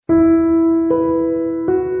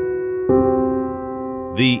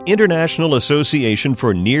The International Association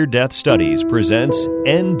for Near-Death Studies presents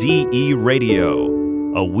NDE Radio,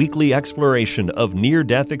 a weekly exploration of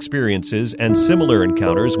near-death experiences and similar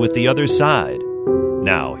encounters with the other side.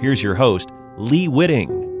 Now, here's your host, Lee Whitting.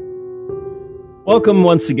 Welcome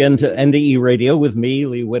once again to NDE Radio with me,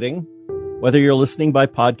 Lee Whitting. Whether you're listening by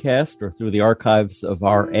podcast or through the archives of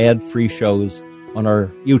our ad-free shows on our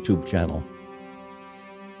YouTube channel.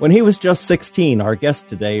 When he was just 16, our guest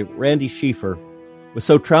today, Randy Schieffer, was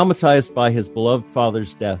so traumatized by his beloved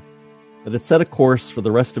father's death that it set a course for the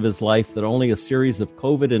rest of his life that only a series of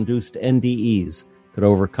COVID-induced NDEs could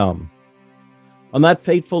overcome. On that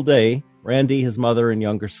fateful day, Randy, his mother, and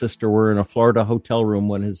younger sister were in a Florida hotel room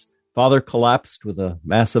when his father collapsed with a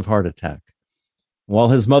massive heart attack. While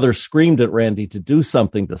his mother screamed at Randy to do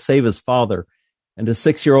something to save his father, and his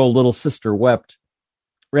 6-year-old little sister wept,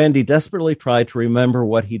 Randy desperately tried to remember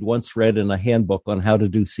what he'd once read in a handbook on how to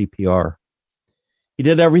do CPR. He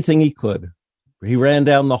did everything he could. He ran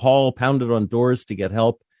down the hall, pounded on doors to get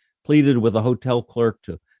help, pleaded with a hotel clerk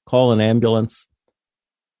to call an ambulance.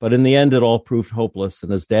 But in the end, it all proved hopeless,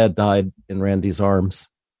 and his dad died in Randy's arms.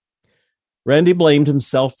 Randy blamed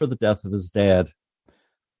himself for the death of his dad.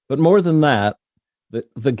 But more than that,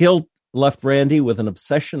 the guilt left Randy with an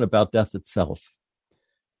obsession about death itself.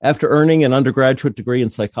 After earning an undergraduate degree in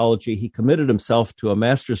psychology, he committed himself to a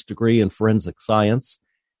master's degree in forensic science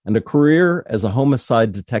and a career as a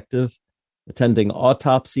homicide detective, attending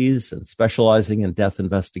autopsies and specializing in death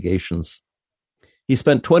investigations. He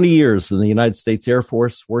spent 20 years in the United States Air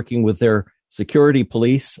Force working with their security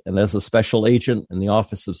police and as a special agent in the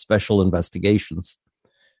Office of Special Investigations.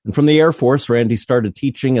 And from the Air Force, Randy started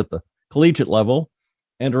teaching at the collegiate level,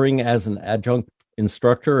 entering as an adjunct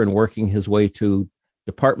instructor and working his way to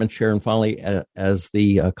department chair and finally as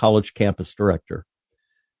the college campus director.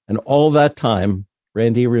 And all that time,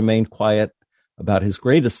 Randy remained quiet about his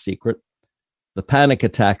greatest secret, the panic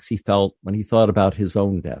attacks he felt when he thought about his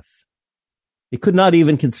own death. He could not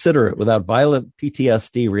even consider it without violent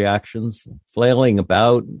PTSD reactions, flailing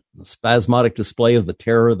about, a spasmodic display of the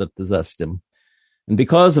terror that possessed him. And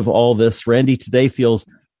because of all this, Randy today feels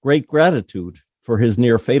great gratitude for his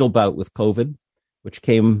near fatal bout with COVID, which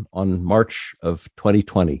came on March of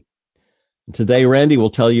 2020. And today, Randy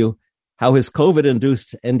will tell you how his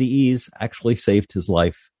COVID-induced NDEs actually saved his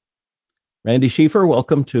life. Randy Schieffer,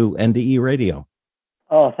 welcome to NDE Radio.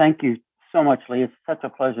 Oh, thank you so much, Lee. It's such a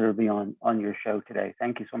pleasure to be on your show today.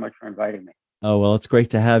 Thank you so much for inviting me. Oh, well, it's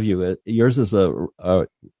great to have you. Yours is a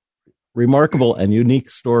remarkable and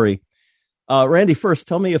unique story. Randy, first,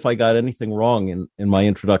 tell me if I got anything wrong in my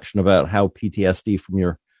introduction about how PTSD from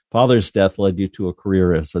your father's death led you to a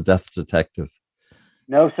career as a death detective.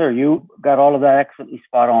 No, sir. You got all of that excellently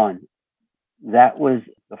spot on. That was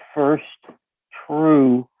the first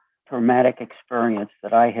true traumatic experience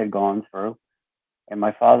that I had gone through. And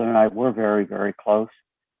my father and I were very, very close.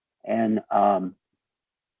 And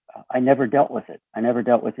I never dealt with it. I never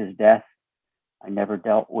dealt with his death. I never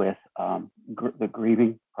dealt with the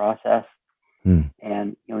grieving process. And,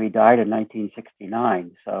 he died in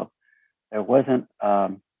 1969. So there wasn't,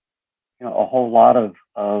 a whole lot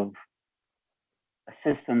of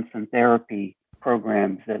assistance and therapy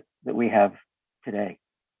programs that we have today.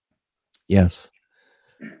 Yes.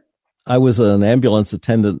 I was an ambulance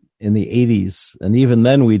attendant in the 80s, and even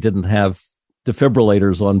then we didn't have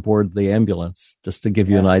defibrillators on board the ambulance, just to give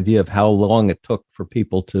you an idea of how long it took for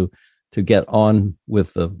people to get on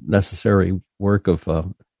with the necessary work of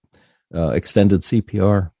extended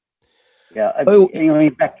CPR. Yeah.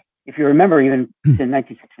 In fact, if you remember, even in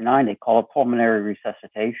 1969, they call it pulmonary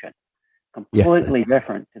resuscitation, completely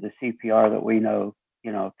different to the CPR that we know,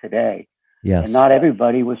 today. Yes. And not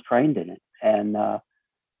everybody was trained in it. And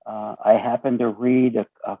I happened to read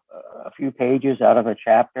a few pages out of a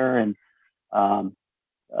chapter, and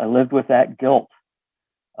I lived with that guilt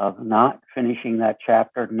of not finishing that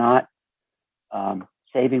chapter, not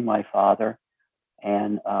saving my father.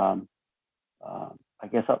 And I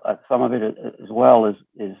guess some of it as well is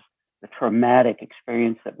the traumatic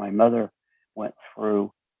experience that my mother went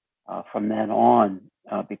through from then on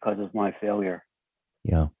because of my failure.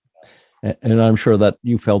 Yeah. And I'm sure that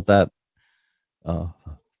you felt that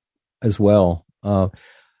as well.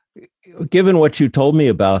 Given what you told me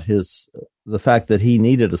about the fact that he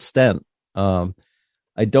needed a stent,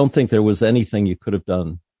 I don't think there was anything you could have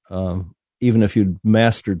done, even if you'd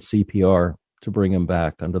mastered CPR, to bring him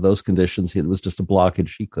back. Under those conditions, it was just a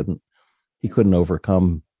blockage he couldn't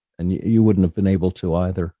overcome, and you wouldn't have been able to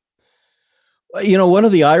either. One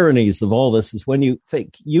of the ironies of all this is when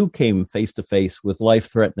you came face to face with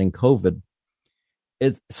life-threatening COVID,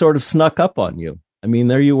 it sort of snuck up on you. I mean,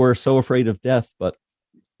 there you were so afraid of death, but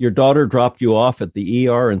your daughter dropped you off at the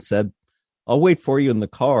ER and said, I'll wait for you in the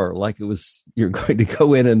car, like it was you're going to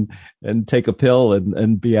go in and take a pill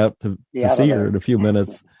and be out to see her in a few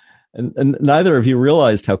minutes. And neither of you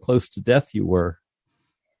realized how close to death you were.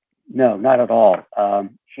 No, not at all.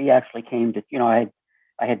 She actually came to,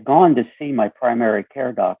 I had gone to see my primary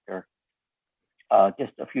care doctor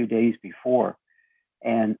just a few days before.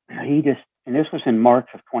 And and this was in March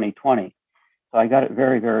of 2020. So I got it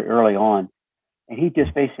very, very early on. And he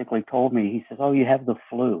just basically told me, he says, oh, you have the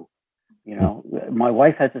flu. My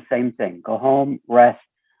wife has the same thing. Go home, rest,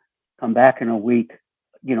 come back in a week,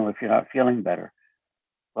 if you're not feeling better.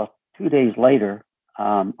 Well, 2 days later,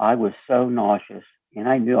 I was so nauseous and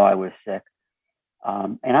I knew I was sick.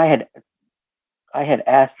 And I had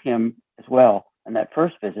asked him as well on that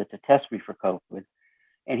first visit to test me for COVID.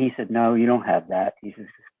 And he said, no, you don't have that. He says,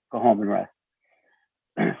 just go home and rest.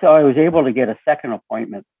 So I was able to get a second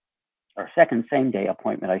appointment, or second same day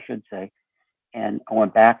appointment, I should say. And I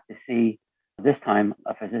went back to see, this time,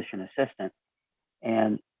 a physician assistant.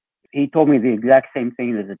 And he told me the exact same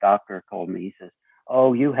thing that the doctor told me. He says,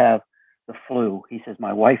 oh, you have the flu. He says,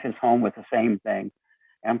 my wife is home with the same thing.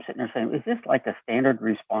 And I'm sitting there saying, is this like a standard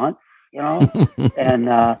response? And,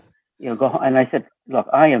 go home. And I said, look,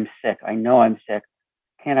 I am sick. I know I'm sick.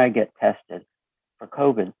 Can I get tested for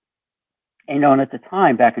COVID? And at the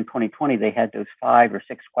time, back in 2020, they had those 5 or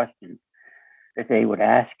 6 questions that they would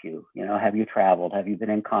ask you, have you traveled? Have you been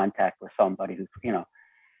in contact with somebody who's,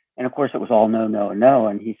 and of course it was all no, no, no.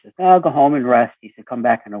 And he says, no, go home and rest. He said, come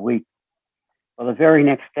back in a week. Well, the very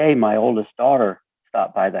next day, my oldest daughter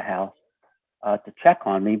stopped by the house to check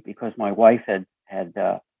on me because my wife had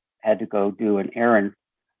to go do an errand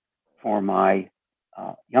for my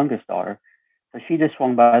youngest daughter. So she just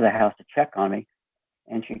swung by the house to check on me.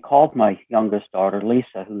 And she called my youngest daughter,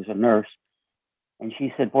 Lisa, who's a nurse. And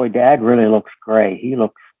she said, boy, Dad really looks gray. He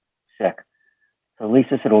looks sick. So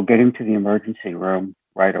Lisa said, well, get him to the emergency room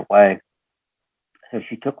right away. So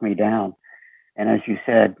she took me down. And as you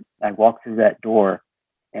said, I walked through that door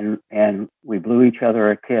and we blew each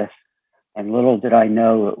other a kiss. And little did I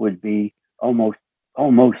know it would be almost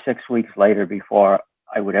 6 weeks later before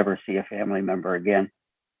I would ever see a family member again.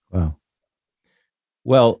 Wow.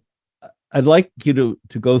 Well, I'd like you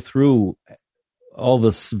to go through all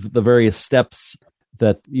the various steps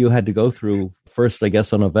that you had to go through. First, I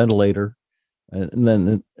guess, on a ventilator, and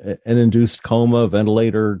then an induced coma,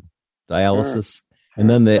 ventilator, dialysis, sure. And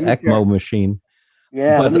then the ECMO machine.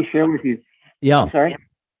 Yeah, let me share with you. Yeah. I'm sorry.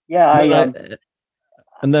 Yeah,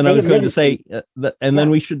 and then I was going to say, then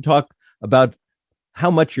we should talk about how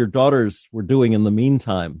much your daughters were doing in the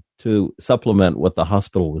meantime to supplement what the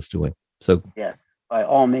hospital was doing. So, yes, by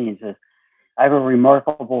all means. I have a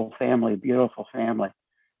remarkable family, beautiful family,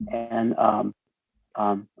 and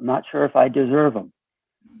I'm not sure if I deserve them.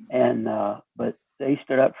 And but they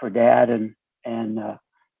stood up for Dad,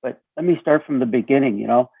 but let me start from the beginning.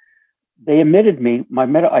 They admitted me.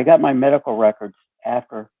 I got my medical records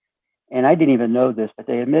after, and I didn't even know this, but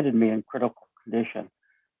they admitted me in critical condition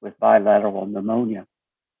with bilateral pneumonia.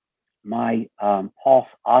 My pulse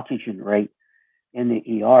oxygen rate in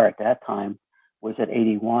the ER at that time was at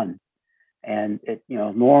 81. And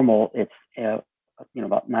normal, it's,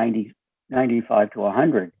 about 90, 95 to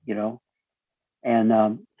 100,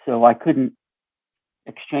 and so I couldn't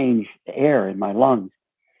exchange the air in my lungs.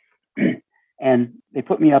 And they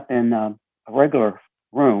put me up in a regular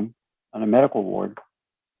room on a medical ward.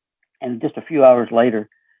 And just a few hours later,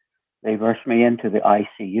 they rushed me into the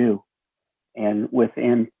ICU. And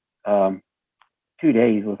within 2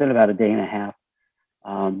 days, within about a day and a half,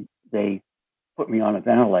 they put me on a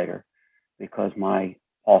ventilator because my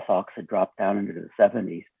pulse ox had dropped down into the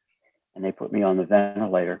 70s, and they put me on the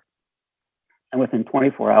ventilator. And within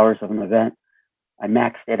 24 hours of an event, I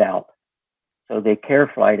maxed it out. So they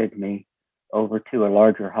care flighted me over to a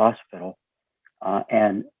larger hospital,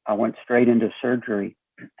 and I went straight into surgery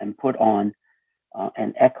and put on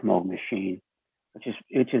an ECMO machine,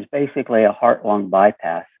 which is basically a heart-lung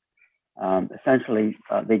bypass. Essentially,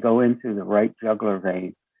 they go in through the right jugular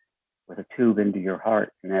vein with a tube into your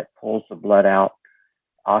heart, and that pulls the blood out,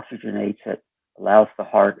 oxygenates it, allows the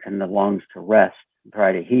heart and the lungs to rest and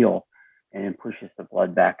try to heal, and then pushes the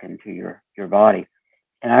blood back into your body.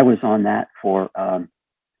 And I was on that for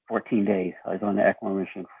 14 days. I was on the ECMO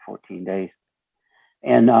machine for 14 days,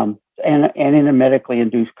 and in a medically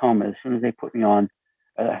induced coma. As soon as they put me on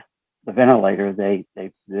the ventilator, they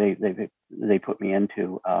put me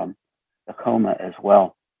into a coma as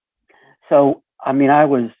well. So I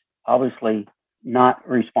was obviously not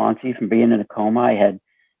responsive from being in a coma. I had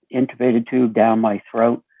intubated tube down my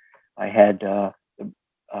throat. I had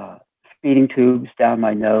feeding tubes down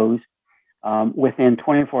my nose. Within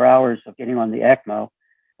 24 hours of getting on the ECMO,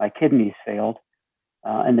 my kidneys failed,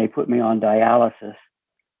 and they put me on dialysis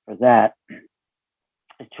for that.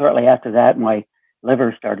 Shortly after that, my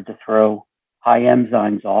liver started to throw high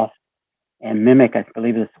enzymes off and mimic, I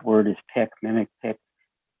believe this word is mimic PIC.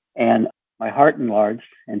 And my heart enlarged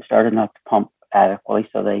and started not to pump adequately.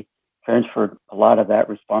 So they transferred a lot of that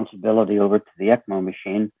responsibility over to the ECMO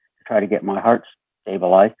machine to try to get my heart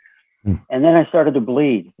stabilized. And then I started to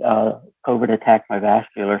bleed. COVID attacked my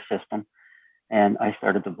vascular system, and I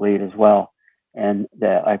started to bleed as well. And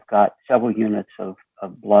I've got several units of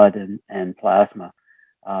blood and plasma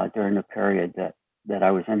during the period that I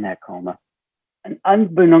was in that coma. And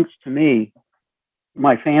unbeknownst to me,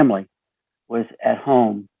 my family was at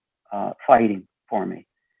home fighting for me.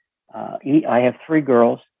 I have 3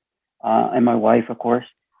 girls and my wife, of course,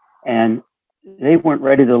 and they weren't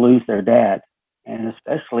ready to lose their dad, and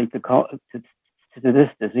especially to this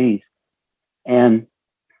disease. And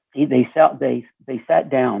they sat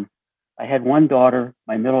down. I had one daughter,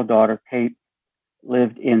 my middle daughter, Kate,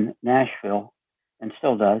 lived in Nashville and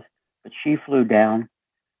still does, but she flew down.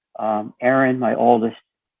 Erin, my oldest,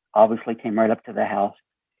 obviously came right up to the house.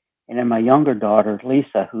 And then my younger daughter,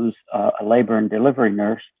 Lisa, who's a labor and delivery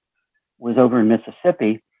nurse, was over in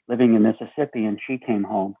Mississippi, living in Mississippi, and she came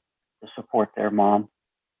home to support their mom.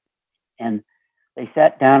 And they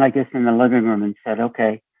sat down, I guess, in the living room and said,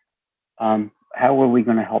 okay, how are we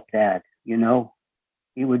going to help Dad? You know,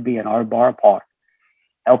 he would be in our ballpark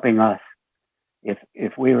helping us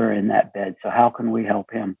if we were in that bed. So how can we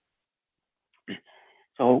help him?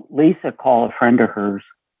 So Lisa called a friend of hers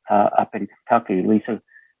up in Kentucky. Lisa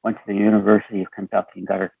went to the University of Kentucky and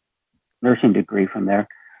got her nursing degree from there.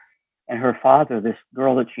 And her father, this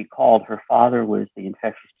girl that she called, her father was the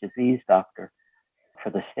infectious disease doctor for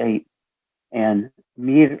the state, and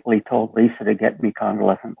immediately told Lisa to get me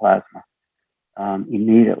convalescent plasma.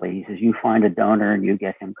 Immediately, he says, you find a donor and you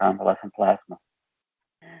get him convalescent plasma.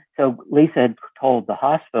 So Lisa had told the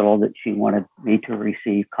hospital that she wanted me to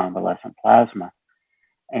receive convalescent plasma,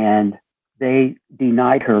 and they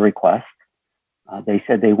denied her request. They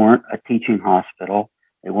said they weren't a teaching hospital,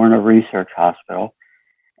 they weren't a research hospital,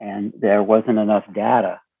 and there wasn't enough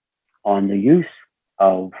data on the use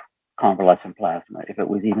of convalescent plasma, if it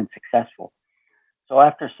was even successful. So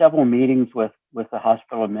after several meetings with the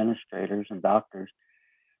hospital administrators and doctors,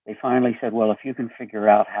 they finally said, well, if you can figure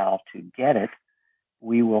out how to get it,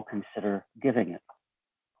 we will consider giving it.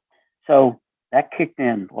 So that kicked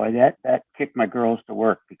in. Boy, that kicked my girls to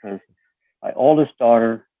work, because my oldest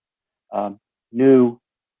daughter knew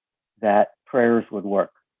that prayers would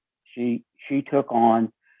work. She took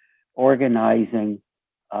on organizing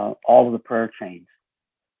all of the prayer chains.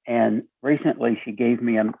 And recently she gave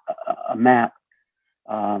me a map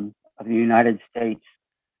of the United States.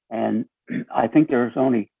 And I think there's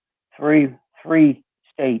only three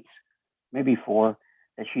states, maybe 4,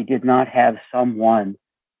 that she did not have someone,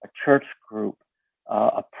 a church group,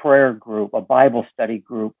 a prayer group, a Bible study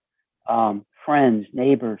group, friends,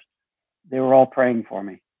 neighbors. They were all praying for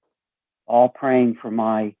me, all praying for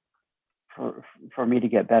me to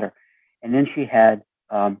get better. And then she had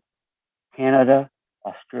Canada,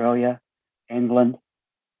 Australia, England,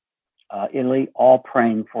 Italy, all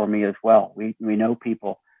praying for me as well. We know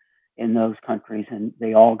people in those countries, and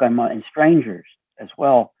they all got my, and strangers as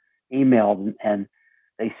well, emailed, and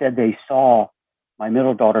they said they saw my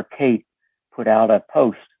middle daughter, Kate, put out a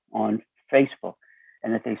post on Facebook,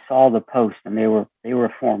 and that they saw the post, and they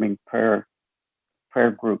were forming prayer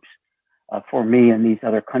groups for me in these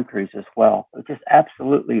other countries as well. It was just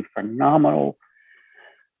absolutely phenomenal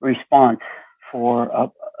response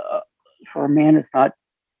for a man that's not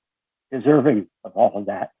deserving of all of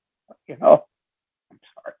that. You know, I'm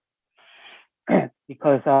sorry,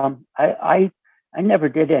 because I never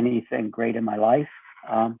did anything great in my life,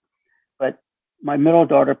 but my middle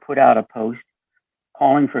daughter put out a post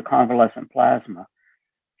calling for convalescent plasma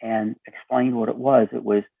and explained what it was. It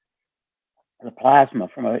was the plasma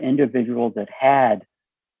from an individual that had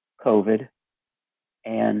COVID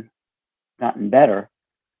and gotten better,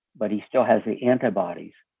 but he still has the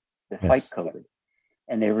antibodies that fight COVID.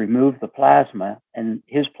 And they removed the plasma and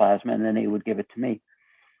his plasma, and then they would give it to me.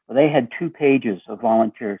 Well, they had 2 pages of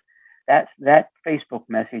volunteers. That Facebook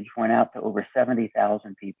message went out to over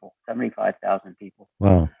 70,000 people, 75,000 people.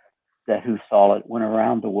 Wow. Who saw it, went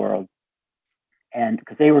around the world. And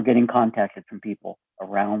because they were getting contacted from people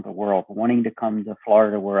around the world wanting to come to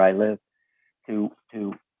Florida, where I live, to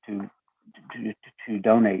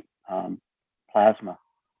donate plasma.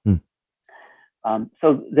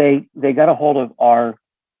 So they got a hold of our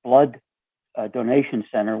blood donation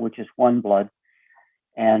center, which is One Blood,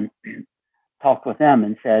 and talked with them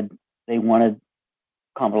and said they wanted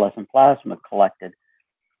convalescent plasma collected.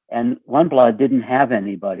 And One Blood didn't have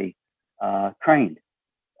anybody trained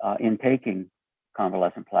in taking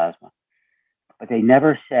convalescent plasma. But they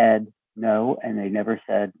never said no, and they never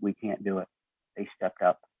said we can't do it. They stepped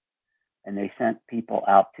up, and they sent people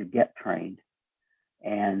out to get trained.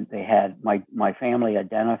 And they had my family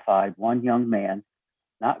identified one young man,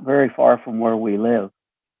 not very far from where we live,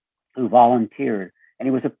 who volunteered, and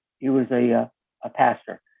he was a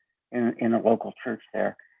pastor in a local church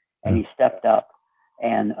there, and he stepped up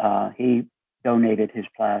and he donated his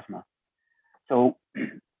plasma. So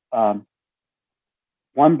One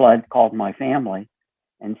Blood called my family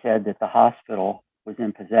and said that the hospital was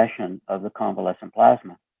in possession of the convalescent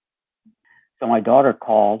plasma. So my daughter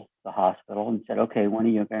called the hospital and said, okay, when are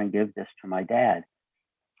you going to give this to my dad?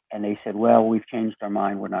 And they said, well, we've changed our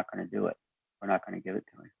mind. We're not going to do it. We're not going to give it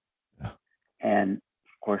to him. Yeah. And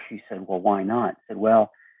of course she said, well, why not? I said,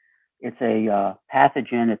 well, it's a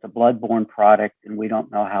pathogen. It's a bloodborne product, and we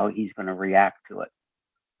don't know how he's going to react to it.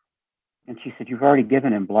 And she said, you've already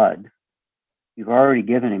given him blood. You've already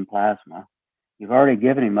given him plasma. You've already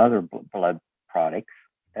given him other blood products.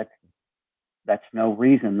 That's no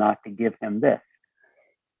reason not to give him this.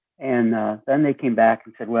 And then they came back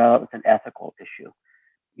and said, well, it was an ethical issue,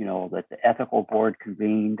 that the ethical board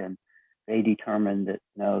convened and they determined that,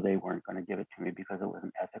 no, they weren't going to give it to me because it was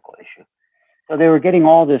an ethical issue. So they were getting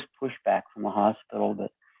all this pushback from the hospital,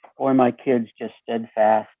 but boy, my kids just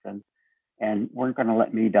steadfast and weren't going to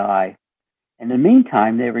let me die. In the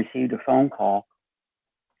meantime, they received a phone call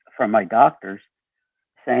from my doctors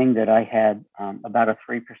saying that I had about a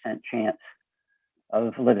 3% chance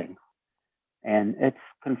of living. And it's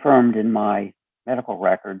confirmed in my medical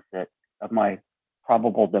records that of my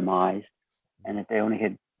probable demise, and that they only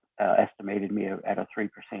had estimated me at a 3%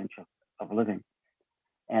 of living.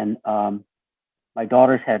 And my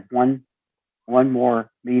daughters had one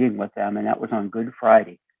more meeting with them, and that was on Good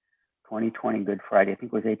Friday, 2020 Good Friday. I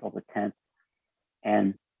think it was April the 10th,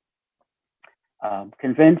 and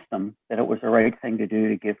convinced them that it was the right thing to do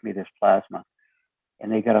to give me this plasma.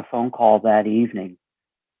 And they got a phone call that evening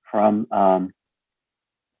from one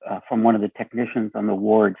of the technicians on the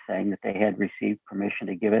ward saying that they had received permission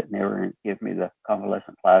to give it, and they were going to give me the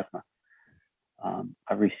convalescent plasma.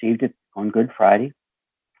 I received it on Good Friday.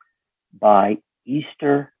 By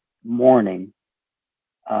Easter morning,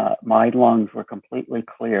 my lungs were completely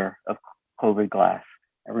clear of COVID glass.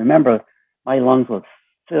 And remember, my lungs were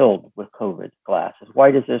filled with COVID glass, as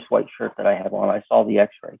white as this white shirt that I have on. I saw the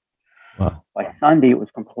x-ray. Wow. By Sunday, it was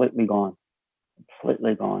completely gone.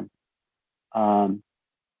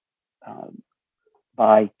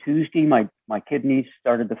 By Tuesday, my kidneys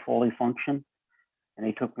started to fully function, and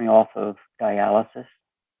they took me off of dialysis.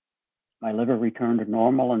 My liver returned to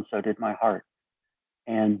normal, and so did my heart.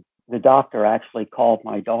 And the doctor actually called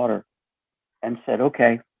my daughter and said,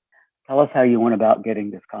 okay, tell us how you went about getting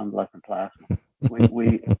this convalescent plasma.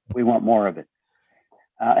 We want more of it.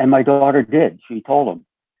 And my daughter did. She told him.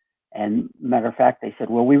 And matter of fact, they said,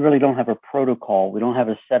 well, we really don't have a protocol. We don't have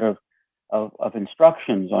a set of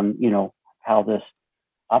instructions on, how this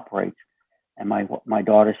operates. And my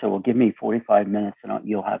daughter said, well, give me 45 minutes and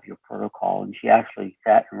you'll have your protocol. And she actually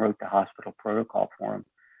sat and wrote the hospital protocol for him.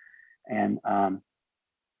 And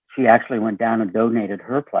she actually went down and donated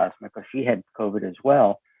her plasma because she had COVID as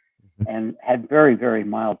well and had very, very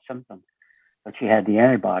mild symptoms. But she had the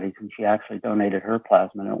antibodies, and she actually donated her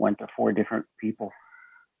plasma, and it went to 4 different people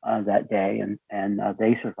that day, and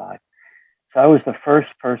they survived. So I was the first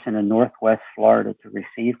person in Northwest Florida to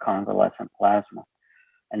receive convalescent plasma,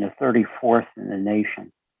 and the 34th in the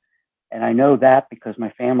nation. And I know that because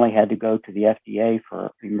my family had to go to the FDA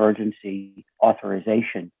for emergency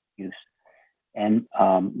authorization use. And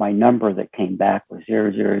my number that came back was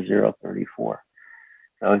 00034.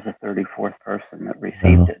 So I was the 34th person that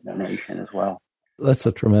received it in the nation as well. That's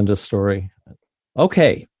a tremendous story.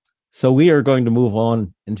 Okay, so we are going to move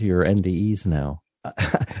on into your NDEs now.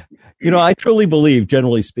 I truly believe,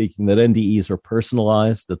 generally speaking, that NDEs are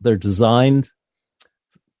personalized, that they're designed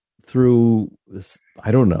through,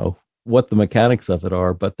 I don't know what the mechanics of it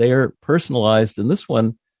are, but they are personalized. And this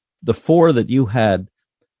one, the 4 that you had,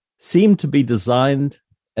 seemed to be designed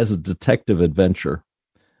as a detective adventure.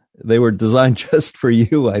 They were designed just for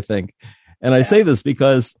you, I think. And I say this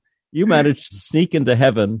because you managed to sneak into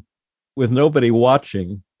heaven with nobody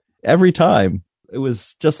watching every time. It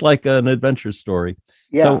was just like an adventure story.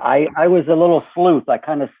 Yeah, so, I was a little sleuth. I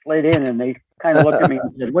kind of slid in, and they kind of looked at me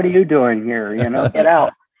and said, what are you doing here? Get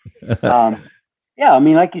out.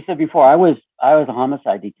 Like you said before, I was a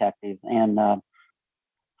homicide detective, and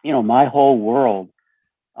my whole world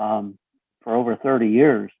for over 30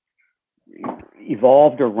 years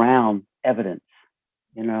evolved around evidence.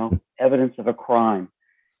 Evidence of a crime.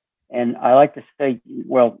 And I like to say,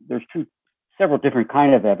 well, there's several different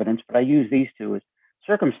kind of evidence, but I use these two as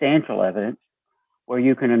circumstantial evidence, where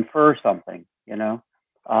you can infer something.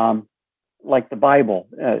 Like the Bible.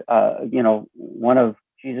 One of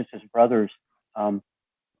Jesus's brothers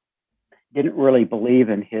didn't really believe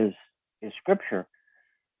in his scripture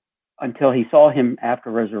until he saw him after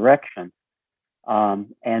resurrection,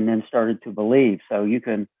 and then started to believe. So you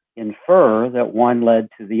can infer that one led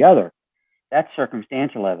to the other. That's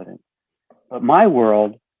circumstantial evidence. But my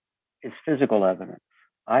world is physical evidence.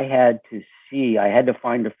 I had to see, I had to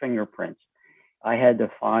find the fingerprints. I had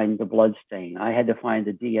to find the blood stain. I had to find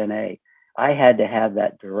the DNA. I had to have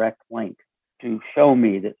that direct link to show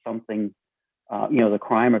me that something, the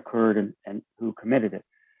crime occurred and who committed it.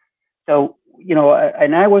 So,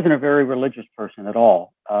 and I wasn't a very religious person at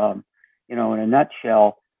all. In a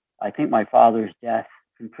nutshell, I think my father's death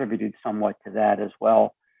contributed somewhat to that as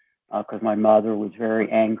well, because my mother was very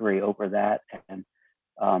angry over that, and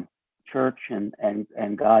church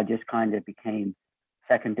and God just kind of became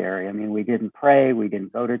secondary. I mean, we didn't pray, we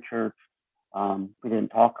didn't go to church, we didn't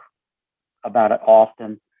talk about it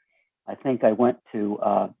often. I think I went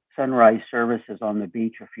to sunrise services on the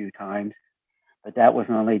beach a few times, but that was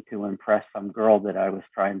only to impress some girl that I was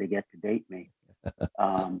trying to get to date me.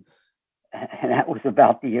 And that was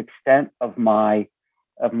about the extent of my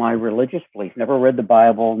religious belief. Never read the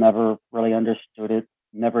Bible, never really understood it,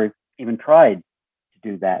 never even tried to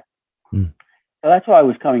do that. So that's why I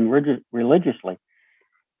was coming religiously.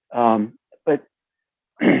 But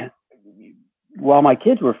while my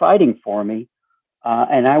kids were fighting for me,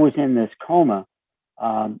 and I was in this coma,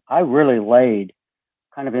 I really laid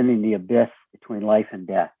kind of in the abyss between life and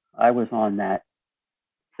death. I was on that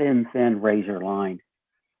thin razor line.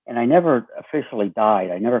 And I never officially died.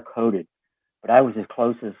 I never coded, but I was as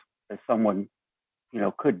close as someone,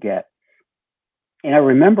 could get. And I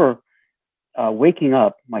remember waking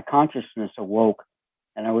up, my consciousness awoke,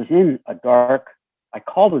 and I was in a dark, I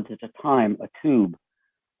called it at the time a tube,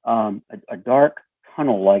 a dark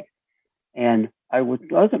tunnel-like, and I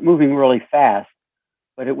wasn't moving really fast,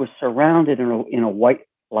 but it was surrounded in a white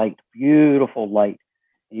light, beautiful light.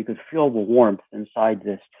 And you could feel the warmth inside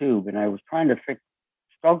this tube, and I was trying to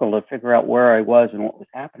struggle to figure out where I was and what was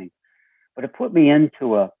happening. But it put me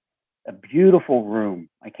into a beautiful room.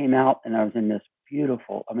 I came out and I was in this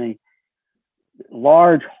beautiful,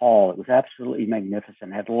 large hall. It was absolutely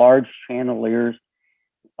magnificent. It had large chandeliers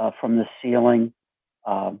from the ceiling,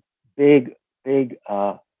 big stained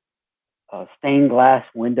glass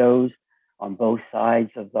windows on both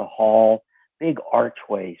sides of the hall, big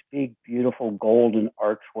archways, big, beautiful golden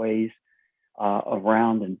archways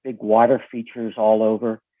around, and big water features all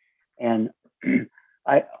over. And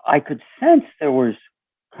I could sense there was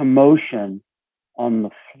commotion on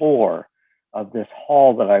the floor of this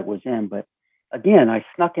hall that I was in. But again, I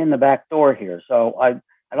snuck in the back door here. So I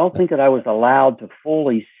don't think that I was allowed to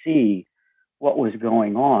fully see what was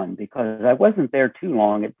going on, because I wasn't there too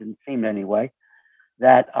long. It didn't seem anyway,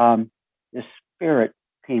 that this spirit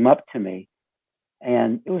came up to me,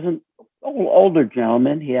 and it was an older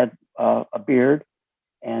gentleman. He had a beard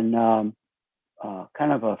and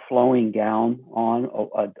kind of a flowing gown on,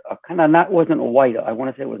 a kind of, wasn't a white, I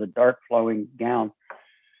want to say it was a dark flowing gown.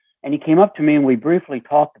 And he came up to me and we briefly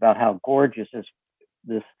talked about how gorgeous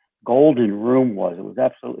this golden room was. It was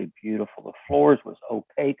absolutely beautiful. The floors was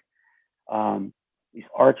opaque. These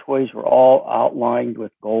archways were all outlined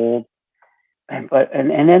with gold. And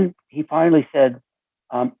then he finally said,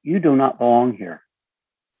 "You do not belong here.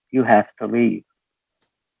 You have to leave."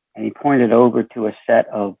 And he pointed over to a set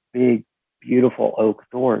of big, beautiful oak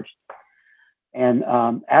doors. And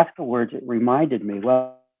afterwards, it reminded me,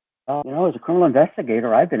 well, as a criminal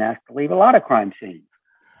investigator, I've been asked to leave a lot of crime scenes.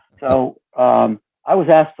 So I was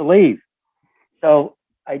asked to leave. So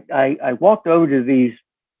I walked over to these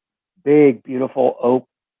big, beautiful oak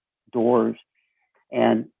doors,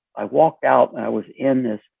 and I walked out, and I was in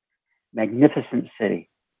this magnificent city,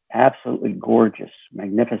 absolutely gorgeous,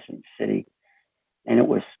 magnificent city. And it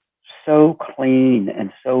was so clean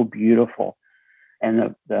and so beautiful.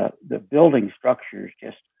 And the building structures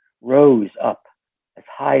just rose up as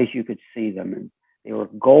high as you could see them. And they were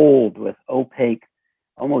gold with opaque,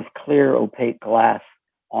 almost clear opaque glass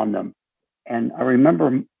on them. And I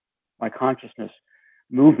remember my consciousness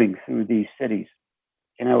moving through these cities,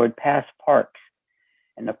 and I would pass parks,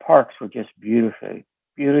 and the parks were just beautifully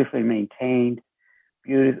maintained,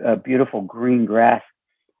 beautiful green grass.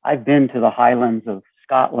 I've been to the Highlands of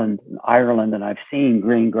Scotland and Ireland, and I've seen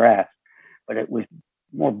green grass, but it was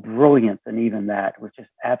more brilliant than even that. It was just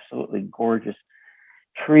absolutely gorgeous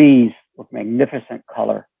trees with magnificent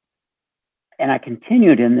color. And I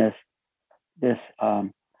continued in this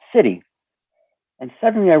city, and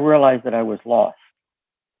suddenly I realized that I was lost,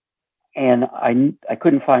 and I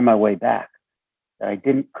couldn't find my way back. That I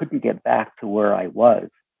couldn't get back to where I was,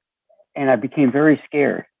 and I became very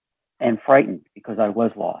scared and frightened because I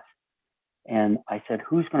was lost. And I said,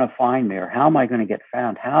 "Who's going to find me, or how am I going to get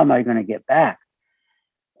found? How am I going to get back?"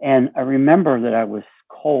 And I remember that I was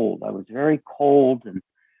cold. I was very cold, and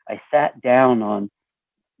I sat down on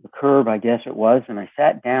the curb, I guess it was, and I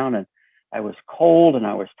sat down, and I was cold, and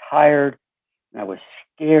I was tired, and I was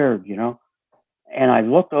scared, and I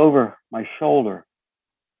looked over my shoulder,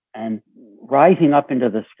 and rising up into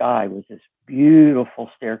the sky was this beautiful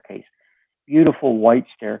staircase, beautiful white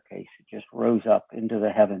staircase. It just rose up into the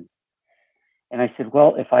heavens. And I said,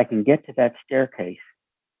 well, if I can get to that staircase,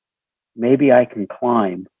 maybe I can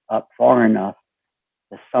climb up far enough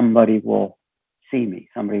that somebody will see me,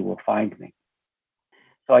 somebody will find me.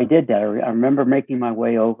 So I did that. I remember making my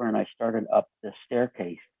way over, and I started up the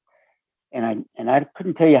staircase. And I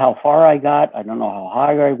couldn't tell you how far I got. I don't know how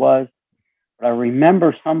high I was, but I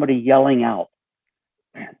remember somebody yelling out,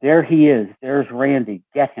 "There he is. There's Randy.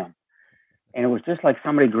 Get him." And it was just like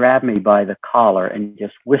somebody grabbed me by the collar and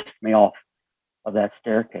just whisked me off of that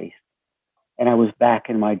staircase. And I was back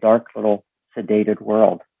in my dark little sedated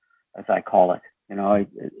world, as I call it.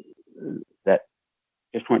 That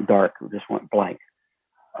just went dark, just went blank.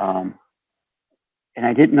 And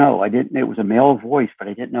I didn't know. It was a male voice, but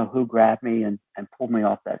I didn't know who grabbed me and pulled me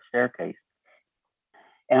off that staircase.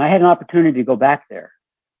 And I had an opportunity to go back there,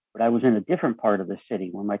 but I was in a different part of the city.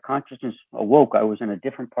 When my consciousness awoke, I was in a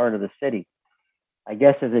different part of the city. I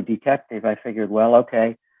guess as a detective, I figured, well,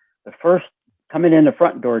 okay, the first coming in the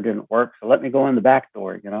front door didn't work, so let me go in the back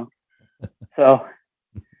door, So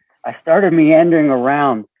I started meandering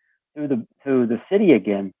around through the city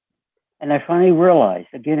again, and I finally realized,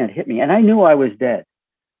 again, it hit me, and I knew I was dead.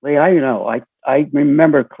 Lee, I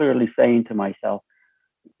remember clearly saying to myself,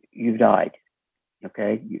 "You died,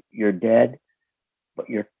 okay? You're dead, but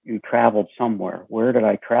you traveled somewhere. Where did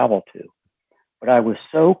I travel to?" But I was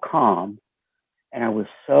so calm, and I was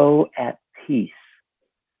so at peace,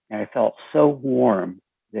 and I felt so warm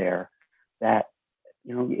there that,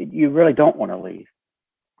 you really don't want to leave.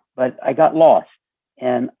 But I got lost,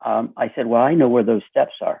 and I said, well, I know where those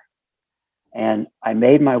steps are. And I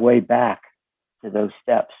made my way back to those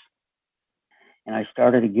steps, and I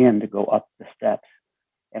started again to go up the steps,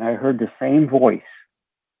 and I heard the same voice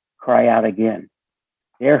cry out again,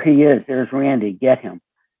 "There he is. There's Randy. Get him."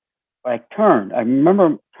 But I turned. I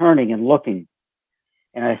remember turning and looking,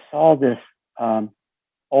 and I saw this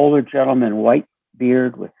older gentleman, white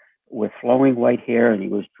beard with flowing white hair, and he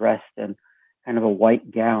was dressed in kind of a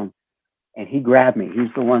white gown. And he grabbed me.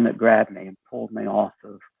 He's the one that grabbed me and pulled me off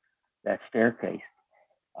of that staircase.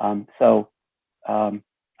 So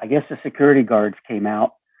I guess the security guards came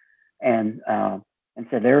out and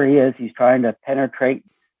said, "There he is. He's trying to penetrate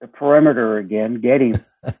the perimeter again. Get him."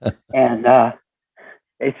 And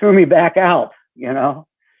they threw me back out,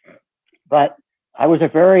 But I was a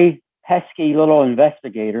very pesky little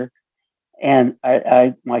investigator, and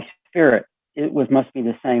my spirit, must be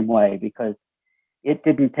the same way, because it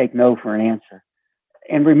didn't take no for an answer.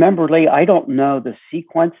 And remember, Lee, I don't know the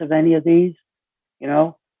sequence of any of these.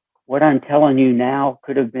 What I'm telling you now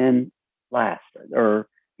could have been last, or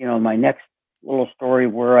my next little story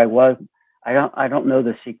where I was. I don't know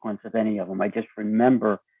the sequence of any of them. I just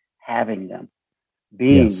remember having them,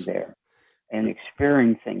 being there, and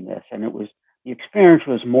experiencing this. And the experience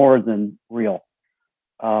was more than real.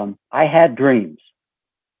 I had dreams.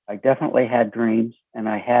 I definitely had dreams, and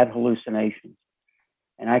I had hallucinations.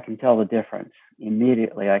 And I can tell the difference.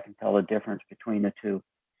 Immediately, I can tell the difference between the two.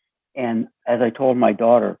 And as I told my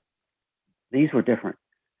daughter, these were different.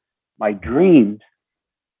 My dreams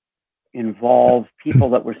involved people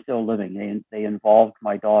that were still living. They involved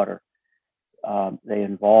my daughter. They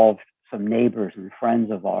involved some neighbors and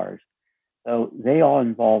friends of ours. So they all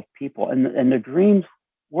involved people. And the dreams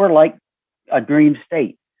were like a dream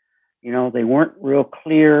state. They weren't real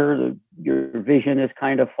clear. Your vision is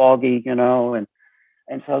kind of foggy,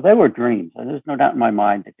 and so they were dreams. And there's no doubt in my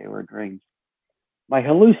mind that they were dreams. My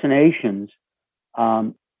hallucinations,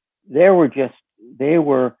 they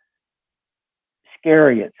were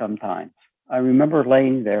scary at sometimes. I remember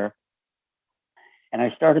laying there, and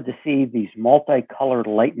I started to see these multicolored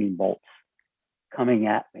lightning bolts coming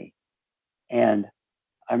at me. And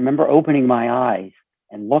I remember opening my eyes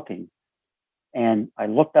and looking, And I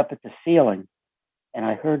looked up at the ceiling and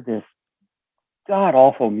I heard this god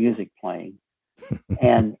awful music playing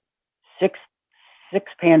and six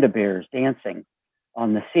panda bears dancing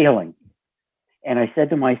on the ceiling. And I said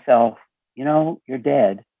to myself, you know, you're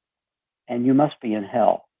dead and you must be in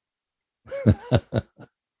hell.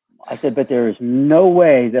 I said, but there is no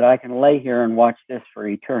way that I can lay here and watch this for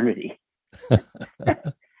eternity.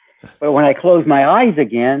 But when I closed my eyes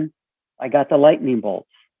again, I got the lightning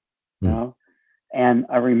bolts, you know, and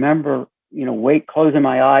I remember, you know, closing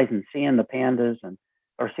my eyes and seeing the pandas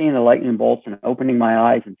or seeing the lightning bolts and opening my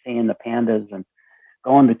eyes and seeing the pandas and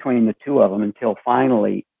going between the two of them until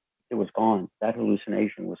finally it was gone. That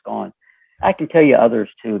hallucination was gone. I can tell you others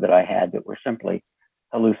too that I had that were simply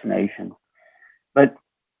hallucinations. But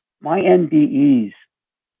my NDEs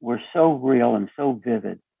were so real and so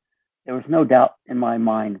vivid. There was no doubt in my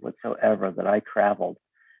mind whatsoever that I traveled.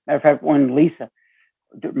 Matter of fact, when Lisa,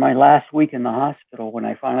 my last week in the hospital, when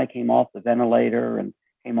I finally came off the ventilator and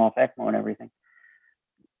came off ECMO and everything,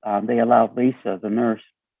 they allowed Lisa, the nurse,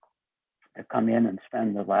 to come in and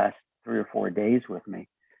spend the last 3 or 4 days with me.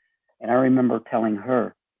 And I remember telling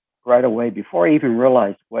her right away, before I even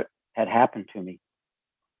realized what had happened to me,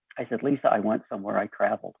 I said, Lisa, I went somewhere, I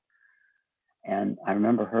traveled. And I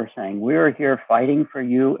remember her saying, we're here fighting for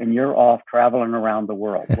you and you're off traveling around the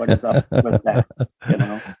world. What is up with that? You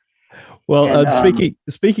know? Well, and,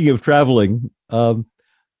 speaking of traveling,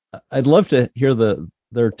 I'd love to hear there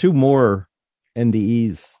are 2 more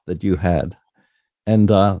NDEs that you had.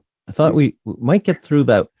 And I thought we might get through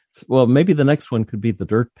that. Well, maybe the next one could be the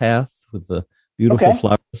dirt path with the beautiful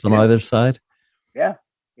flowers on either side. Yeah.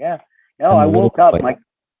 No, I woke up.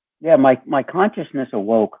 My consciousness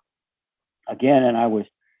awoke again, and I was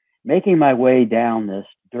making my way down this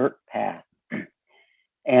dirt path.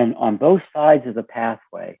 And on both sides of the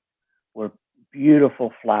pathway were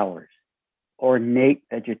beautiful flowers, ornate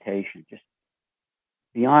vegetation, just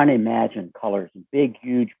beyond imagined colors, big,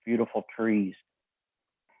 huge, beautiful trees.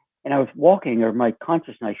 And I was walking, or my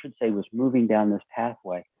consciousness, I should say, was moving down this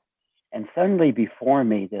pathway. And suddenly before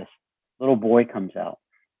me, this little boy comes out.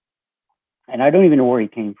 And I don't even know where he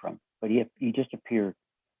came from, but he just appeared.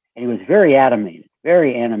 And he was very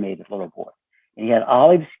animated little boy. And he had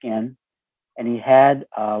olive skin, and he had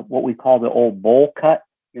what we call the old bowl cut.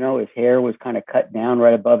 You know, his hair was kind of cut down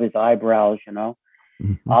right above his eyebrows, you know.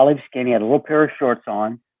 Mm-hmm. Olive skin. He had a little pair of shorts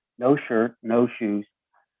on, no shirt, no shoes,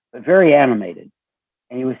 but very animated.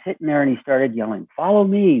 And he was sitting there and he started yelling, follow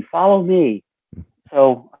me, follow me.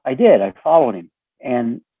 So I did. I followed him.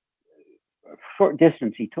 And a short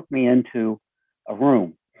distance, he took me into a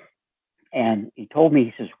room. And he told me,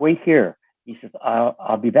 he says, wait here. He says,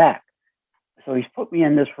 I'll be back. So he's put me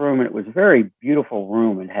in this room, and it was a very beautiful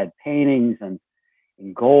room. It had paintings and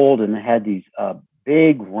gold, and it had these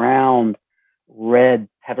big, round, red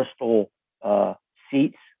pedestal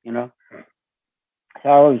seats, you know. So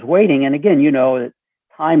I was waiting. And again, you know, that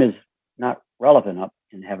time is not relevant up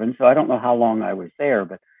in heaven. So I don't know how long I was there,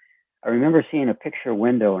 but I remember seeing a picture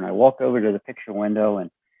window, and I walked over to the picture window, and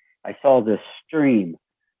I saw this stream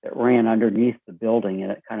that ran underneath the building,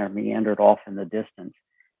 and it kind of meandered off in the distance.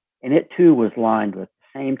 And it too was lined with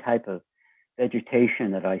the same type of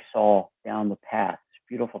vegetation that I saw down the path,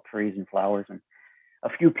 beautiful trees and flowers, and I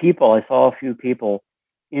saw a few people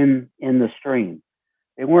in the stream.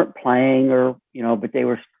 They weren't playing or, you know, but they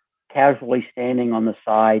were casually standing on the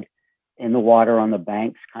side in the water on the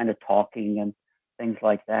banks, kind of talking and things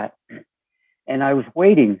like that. And I was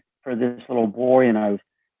waiting for this little boy, and I was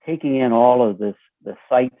taking in all of this, the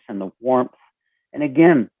sights and the warmth. And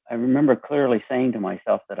again, I remember clearly saying to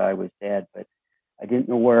myself that I was dead, but I didn't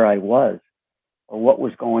know where I was or what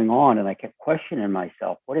was going on. And I kept questioning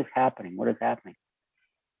myself, what is happening? What is happening?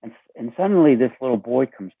 And suddenly this little boy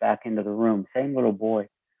comes back into the room, same little boy.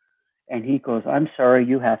 And he goes, I'm sorry,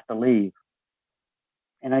 you have to leave.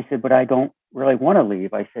 And I said, but I don't really want to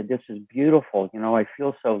leave. I said, this is beautiful. You know, I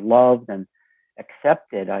feel so loved and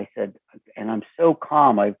accepted. I said, and I'm so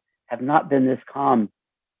calm. I have not been this calm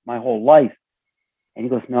my whole life. And he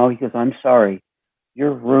goes, no, he goes, I'm sorry.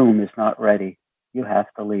 Your room is not ready. You have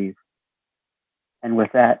to leave. And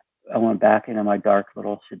with that, I went back into my dark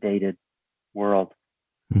little sedated world.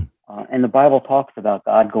 And the Bible talks about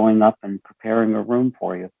God going up and preparing a room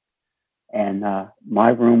for you. And my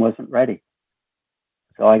room wasn't ready.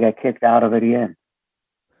 So I got kicked out of it again.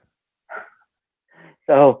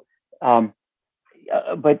 So,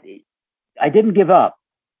 but I didn't give up.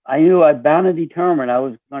 I knew I bound and determined I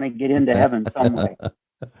was going to get into heaven some way.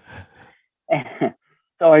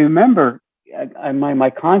 So I remember my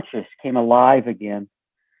conscience came alive again.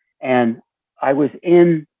 And I was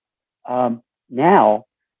in now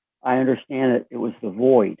I understand that it was the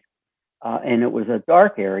void, and it was a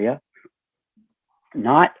dark area,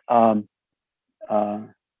 not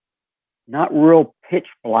not real pitch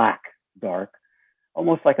black dark,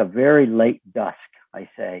 almost like a very late dusk. I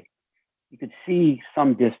say you could see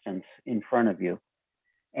some distance in front of you,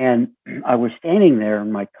 and I was standing there,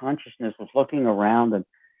 and my consciousness was looking around, and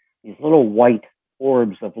these little white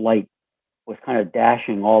orbs of light was kind of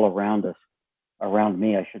dashing all around us, around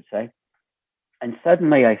me, I should say. And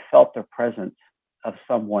suddenly I felt the presence of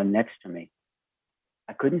someone next to me.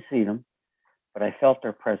 I couldn't see them, but I felt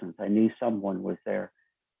their presence. I knew someone was there.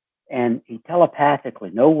 And he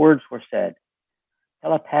telepathically, no words were said,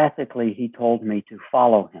 telepathically, he told me to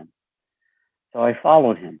follow him. So I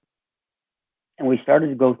followed him. And we started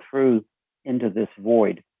to go through into this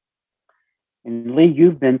void. And Lee,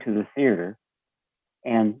 you've been to the theater,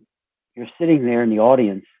 and you're sitting there in the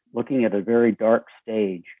audience looking at a very dark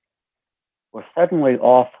stage, where suddenly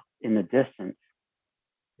off in the distance,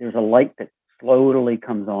 there's a light that slowly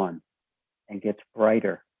comes on and gets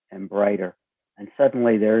brighter and brighter. And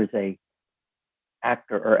suddenly there's a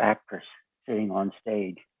actor or actress sitting on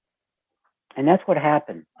stage. And that's what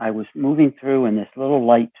happened. I was moving through, and this little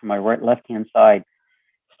light to my left-hand side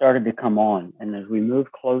started to come on. And as we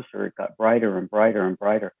moved closer, it got brighter and brighter and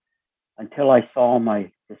brighter until I saw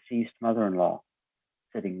my deceased mother-in-law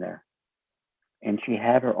sitting there. And she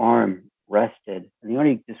had her arm rested. And the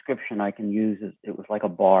only description I can use is it was like a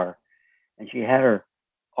bar. And she had her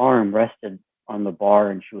arm rested on the bar,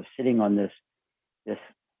 and she was sitting on this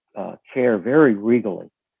chair very regally,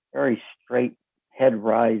 very straight, head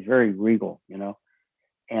rise, very regal, you know.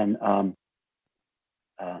 And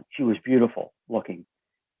she was beautiful looking.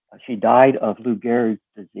 She died of Lou Gehrig's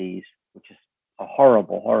disease, which is a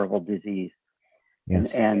horrible, horrible disease.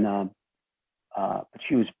 Yes. But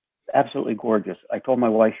she was absolutely gorgeous. I told my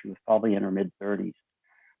wife she was probably in her mid-30s.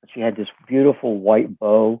 But she had this beautiful white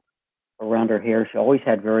bow around her hair. She always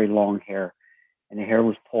had very long hair, and the hair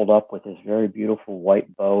was pulled up with this very beautiful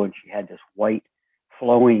white bow, and she had this white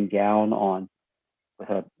flowing gown on with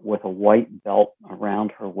a white belt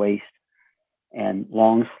around her waist and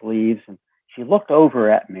long sleeves. And she looked over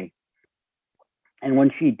at me. And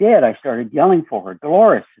when she did, I started yelling for her,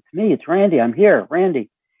 "Dolores, it's me, it's Randy, I'm here, Randy."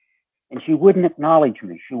 And she wouldn't acknowledge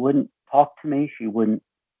me. She wouldn't talk to me. She wouldn't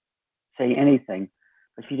say anything,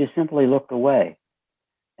 but she just simply looked away.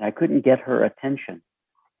 And I couldn't get her attention.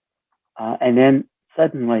 And then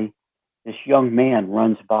suddenly this young man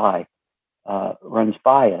runs by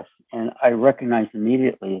us. And I recognized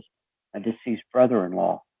immediately as a deceased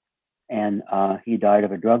brother-in-law. And he died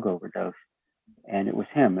of a drug overdose. And it was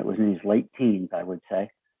him. It was in his late teens, I would say.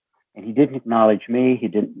 And he didn't acknowledge me. He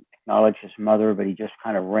didn't acknowledge his mother, but he just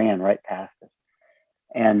kind of ran right past us.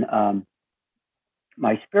 And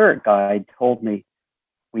my spirit guide told me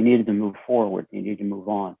we needed to move forward. We needed to move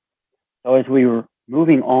on. So as we were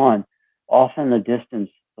moving on, off in the distance,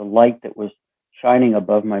 the light that was shining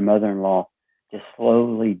above my mother-in-law just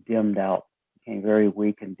slowly dimmed out, became very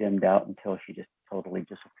weak and dimmed out until she just totally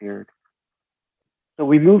disappeared. So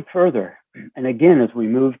we moved further. And again, as we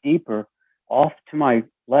moved deeper, off to my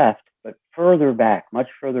left, but further back, much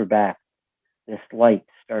further back, this light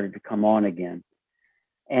started to come on again.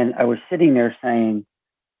 And I was sitting there saying,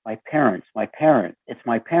 my parents, it's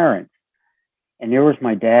my parents. And there was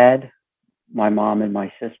my dad, my mom, and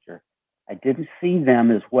my sister. I didn't see them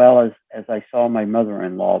as well as I saw my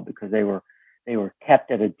mother-in-law, because they were kept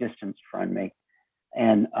at a distance from me.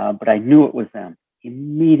 And but I knew it was them.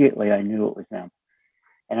 Immediately I knew it was them.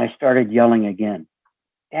 And I started yelling again,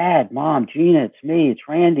 "Dad, Mom, Gina, it's me, it's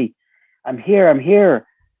Randy. I'm here.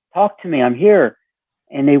 Talk to me, I'm here."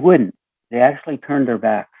 And they wouldn't. They actually turned their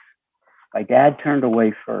backs. My dad turned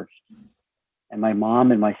away first, and my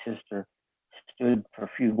mom and my sister stood for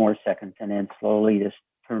a few more seconds and then slowly just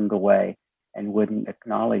turned away and wouldn't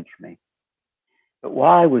acknowledge me. But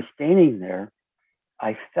while I was standing there,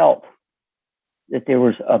 I felt that there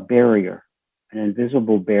was a barrier, an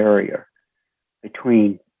invisible barrier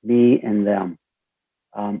between me and them.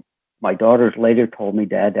 My daughters later told me,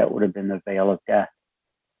 "Dad, that would have been the veil of death."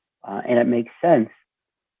 And it makes sense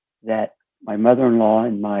that my mother-in-law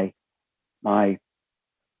and my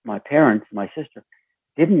parents, my sister,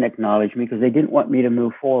 didn't acknowledge me because they didn't want me to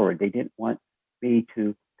move forward. They didn't want me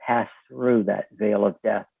to pass through that veil of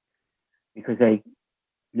death because they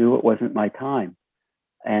knew it wasn't my time.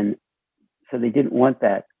 And so they didn't want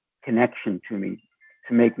that connection to me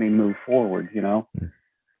to make me move forward, you know?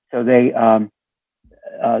 So they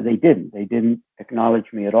didn't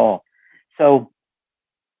acknowledge me at all. So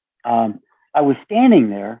I was standing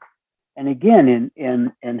there, and again,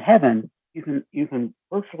 in heaven, you can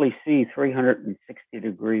virtually see 360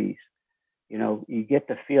 degrees. You get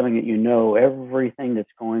the feeling that you know everything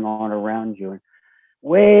that's going on around you. And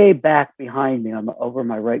way back behind me, over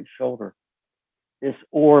my right shoulder, this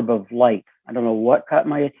orb of light. I don't know what caught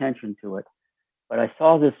my attention to it, but I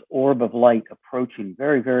saw this orb of light approaching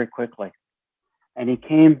very, very quickly. And he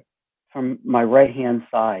came from my right hand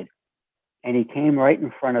side, and he came right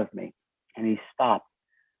in front of me, and he stopped.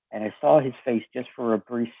 And I saw his face just for a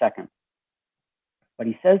brief second. But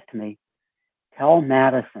he says to me, "Tell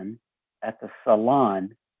Madison at the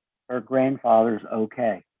salon her grandfather's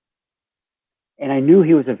okay." And I knew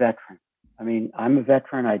he was a veteran. I mean, I'm a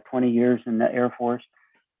veteran. I had 20 years in the Air Force.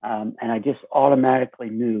 And I just automatically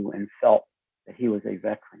knew and felt that he was a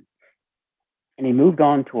veteran. And he moved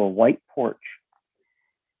on to a white porch.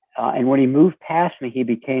 And when he moved past me, he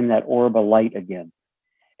became that orb of light again.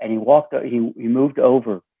 And he moved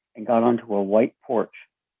over and got onto a white porch.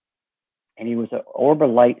 And he was an orb of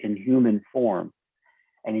light in human form.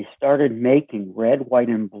 And he started making red, white,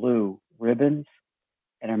 and blue ribbons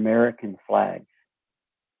and American flags.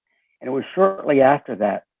 And it was shortly after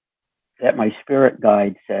that my spirit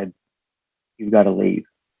guide said, "You've got to leave.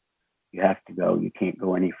 You have to go. You can't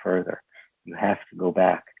go any further. You have to go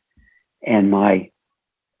back." And I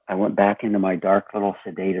went back into my dark little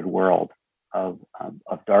sedated world of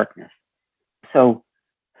darkness. So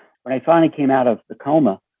when I finally came out of the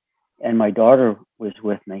coma and my daughter was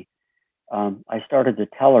with me, I started to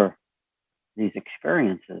tell her these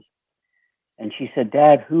experiences. And she said,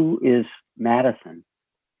 "Dad, who is Madison?"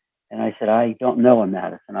 And I said, "I don't know a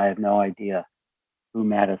Madison. I have no idea who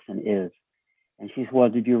Madison is." And she said, "Well,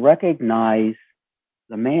 did you recognize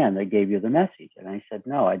the man that gave you the message?" And I said,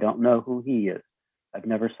 "No, I don't know who he is. I've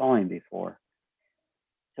never saw him before."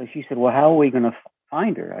 So she said, "Well, how are we going to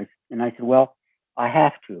find her?" And I said, "Well, I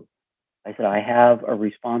have to." I said, "I have a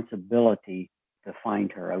responsibility to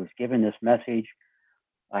find her. I was given this message.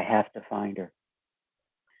 I have to find her."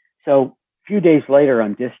 So a few days later,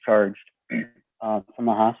 I'm discharged from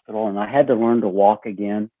the hospital, and I had to learn to walk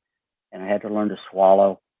again, and I had to learn to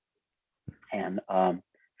swallow, and a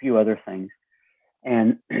few other things.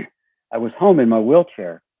 And I was home in my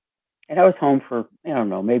wheelchair, and I was home for, I don't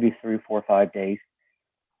know, maybe 3, 4, 5 days.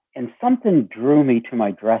 And something drew me to my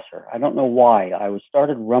dresser. I don't know why. I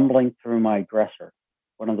started rumbling through my dresser,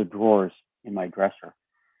 one of the drawers in my dresser.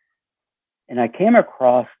 And I came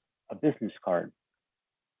across a business card,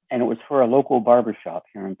 and it was for a local barbershop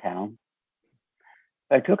here in town.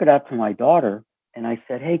 I took it out to my daughter, and I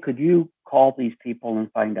said, "Hey, could you call these people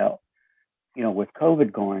and find out, with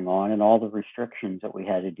COVID going on and all the restrictions that we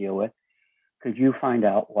had to deal with, could you find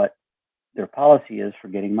out what their policy is for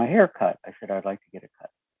getting my hair cut?" I said, "I'd like to get it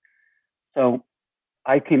cut." So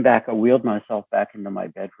I came back. I wheeled myself back into my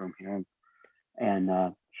bedroom here,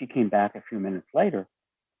 and she came back a few minutes later.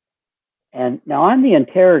 And now I'm the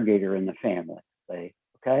interrogator in the family,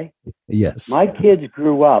 okay? Yes. My kids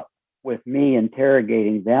grew up with me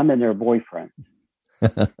interrogating them and their boyfriends.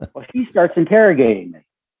 Well, she starts interrogating me.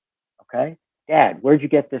 Okay, "Dad, where'd you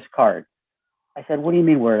get this card?" I said, "What do you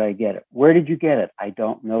mean, where did I get it? Where did you get it?" "I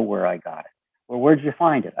don't know where I got it." "Well, where'd you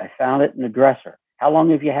find it?" "I found it in the dresser." "How long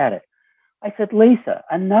have you had it?" I said, "Lisa,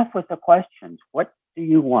 enough with the questions. What do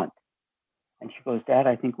you want?" And she goes, "Dad,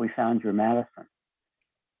 I think we found your Madison."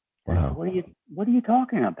 Wow. I said, what are you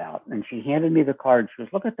talking about? And she handed me the card. She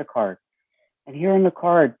goes, "Look at the card." And here on the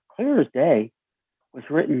card, clear as day, was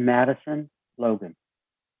written Madison Logan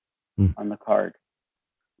on the card.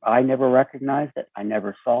 I never recognized it. I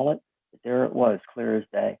never saw it, but there it was, clear as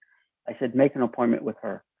day. I said, "Make an appointment with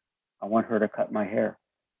her. I want her to cut my hair."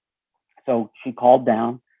 So she called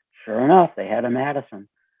down. Sure enough, they had a Madison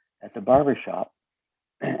at the barbershop.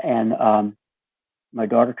 And my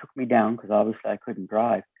daughter took me down because obviously I couldn't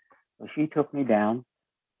drive. So she took me down,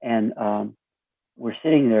 and we're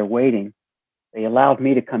sitting there waiting. They allowed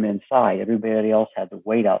me to come inside. Everybody else had to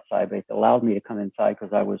wait outside, but they allowed me to come inside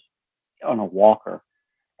because I was on a walker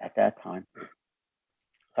at that time.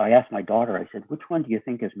 So I asked my daughter, I said, "Which one do you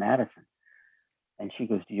think is Madison?" And she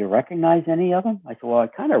goes, "Do you recognize any of them?" I said, "Well, I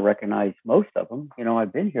kind of recognize most of them.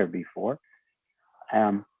 I've been here before."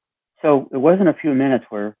 So it wasn't a few minutes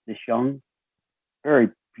where this young, very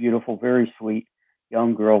beautiful, very sweet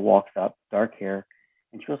young girl walks up, dark hair,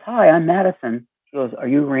 and she goes, "Hi, I'm Madison." She goes, "Are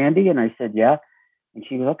you Randy?" And I said, "Yeah." And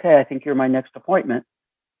she goes, "Okay, I think you're my next appointment."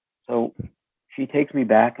 So she takes me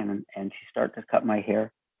back and she starts to cut my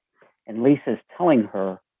hair. And Lisa's telling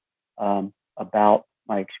her about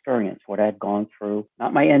my experience, what I had gone through,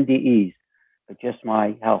 not my NDEs, but just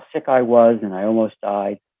how sick I was and I almost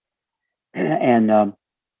died. And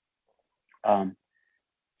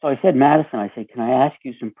so I said, "Madison," I said, "can I ask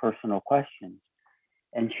you some personal questions?"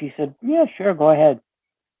 And she said, yeah, sure, go ahead.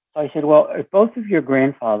 So I said, well, are both of your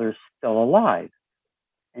grandfathers still alive?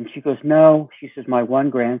 And she goes, no. She says, my one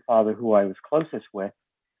grandfather who I was closest with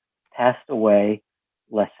passed away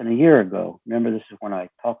less than a year ago. Remember, this is when I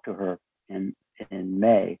talked to her in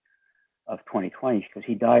May of 2020, because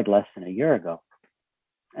he died less than a year ago.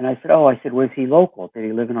 And I said, was he local? Did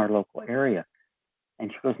he live in our local area?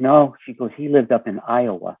 And she goes, no. She goes, he lived up in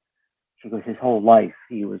Iowa. She goes, his whole life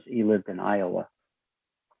he lived in Iowa.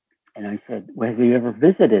 And I said, well, have you ever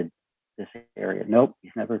visited this area? Nope,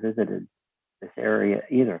 he's never visited this area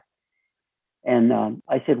either. And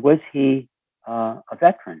I said, was he a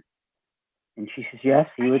veteran? And she says, yes,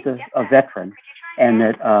 he was a veteran. And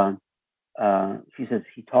that she says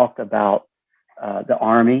he talked about the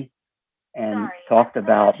Army and talked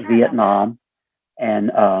about Vietnam.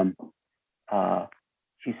 And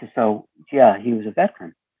she says, so, yeah, he was a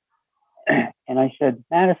veteran. And I said,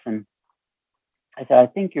 Madison, I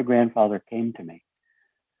think your grandfather came to me.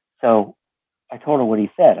 So I told her what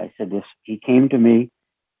he said. I said, he came to me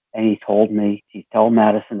and he told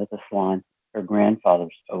Madison at the salon, her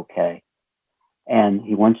grandfather's okay. And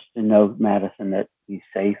he wants to know, Madison, that he's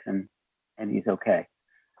safe and he's okay.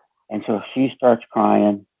 And so she starts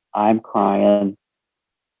crying. I'm crying.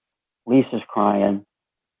 Lisa's crying.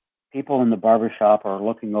 People in the barbershop are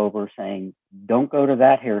looking over saying, don't go to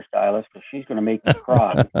that hairstylist because she's going to make you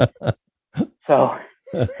cry. So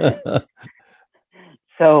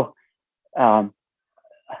I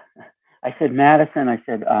said, Madison,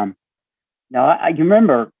 now you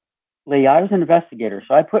remember, Lee, I was an investigator.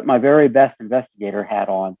 So I put my very best investigator hat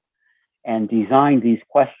on and designed these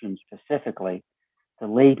questions specifically to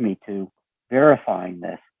lead me to verifying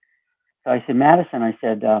this. So I said, Madison,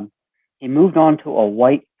 he moved on to a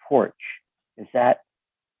white porch. Is that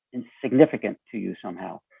significant to you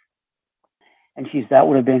somehow? And that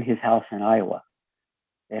would have been his house in Iowa.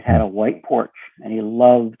 It had a white porch, and he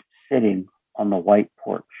loved sitting on the white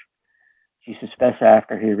porch. She said, especially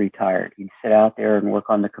after he retired, he'd sit out there and work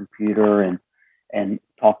on the computer and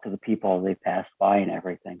talk to the people they passed by and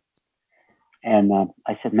everything. And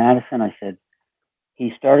I said, Madison,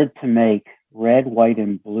 he started to make red, white,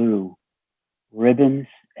 and blue ribbons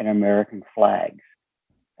and American flags.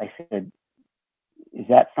 I said, is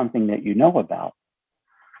that something that you know about?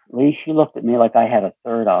 Lee, she looked at me like I had a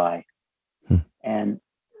third eye. And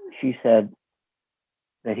she said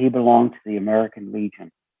that he belonged to the American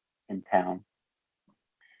Legion in town.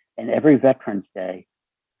 And every Veterans Day,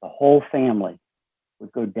 the whole family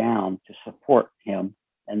would go down to support him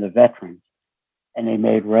and the veterans. And they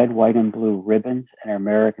made red, white, and blue ribbons and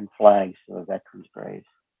American flags to the veterans' graves.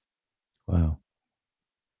 Wow.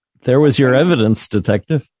 There was your evidence,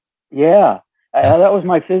 Detective. Yeah. That was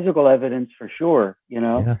my physical evidence for sure,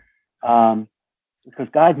 Yeah. Because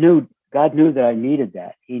God knew that I needed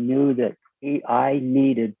that. He knew that I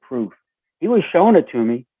needed proof. He was showing it to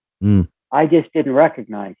me. I just didn't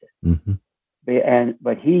recognize it. Mm-hmm.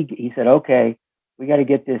 But he said, okay, we got to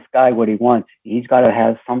get this guy what he wants. He's got to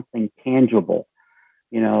have something tangible,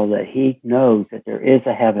 that he knows that there is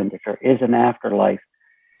a heaven, that there is an afterlife.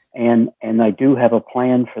 And I do have a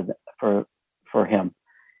plan for him.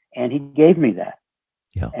 And he gave me that.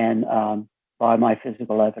 Yeah. And by my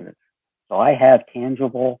physical evidence. So I have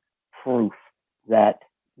tangible proof that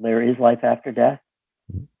there is life after death.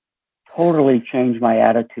 Totally changed my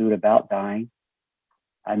attitude about dying.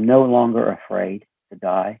 I'm no longer afraid to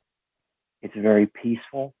die. It's very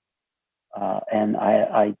peaceful. And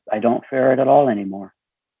I don't fear it at all anymore.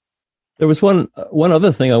 There was one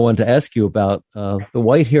other thing I wanted to ask you about, the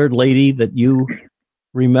white-haired lady that you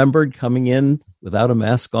remembered coming in without a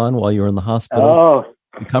mask on while you were in the hospital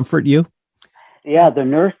to comfort you? Yeah, the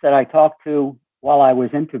nurse that I talked to while I was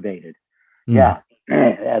intubated. Yeah,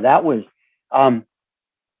 that was, when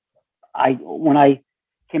I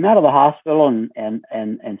came out of the hospital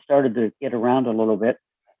and started to get around a little bit,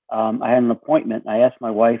 I had an appointment. I asked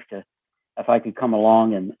my wife if I could come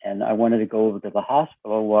along, and I wanted to go over to the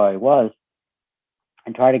hospital where I was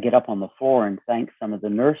and try to get up on the floor and thank some of the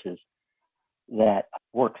nurses that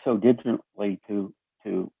worked so diligently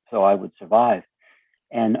so I would survive.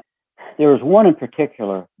 And there was one in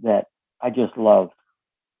particular that I just loved.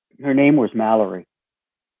 Her name was Mallory.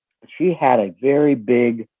 She had a very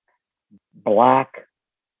big black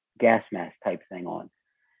gas mask type thing on.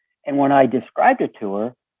 And when I described it to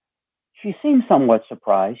her, she seemed somewhat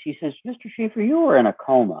surprised. She says, Mr. Schieffer, you were in a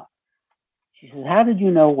coma. She says, how did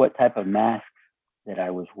you know what type of mask that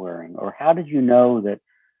I was wearing? Or how did you know that,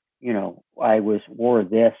 I wore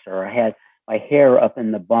this, or I had my hair up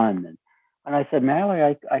in the bun? And I said,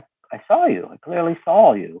 Mallory, I saw you. I clearly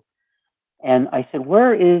saw you. And I said,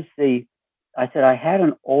 where is the I had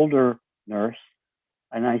an older nurse,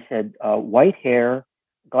 and I said, white hair,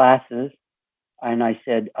 glasses, and I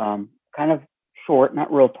said, kind of short,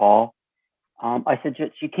 not real tall. I said,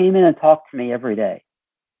 she came in and talked to me every day.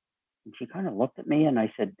 And she kind of looked at me, and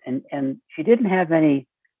I said, and she didn't have any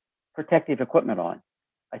protective equipment on.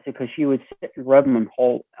 I said, because she would sit and rub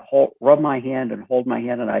my hand and hold my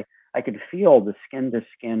hand, and I could feel the skin to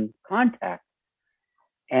skin contact.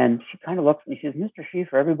 And she kind of looked at me. She says, Mr.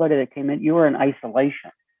 Schieffer, everybody that came in, you were in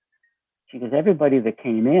isolation. She goes, everybody that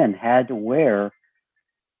came in had to wear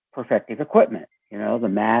protective equipment, the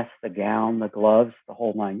mask, the gown, the gloves, the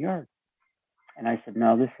whole 9 yards. And I said,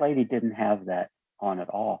 no, this lady didn't have that on at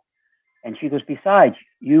all. And she goes, besides,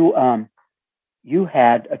 you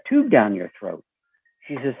had a tube down your throat.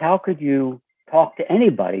 She says, how could you talk to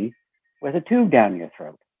anybody with a tube down your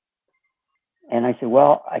throat? And I said,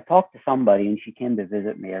 well, I talked to somebody, and she came to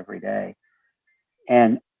visit me every day.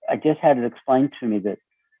 And I just had it explained to me that,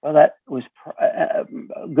 well, that was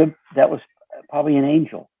good. That was probably an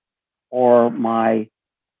angel or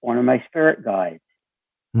one of my spirit guides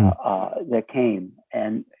that came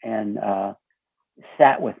and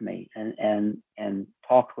sat with me and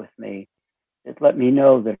talked with me. It let me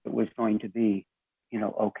know that it was going to be,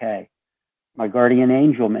 okay. My guardian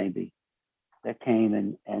angel, maybe, that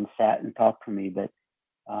came and sat and talked to me. But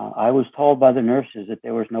I was told by the nurses that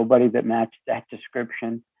there was nobody that matched that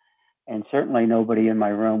description, and certainly nobody in my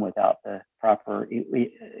room without the proper,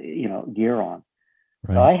 gear on.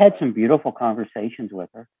 Right. So I had some beautiful conversations with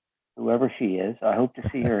her, whoever she is. I hope to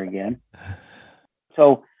see her again.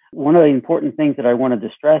 So one of the important things that I wanted to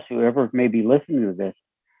stress, whoever may be listening to this,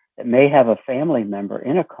 that may have a family member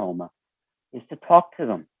in a coma, is to talk to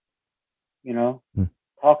them,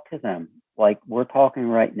 talk to them like we're talking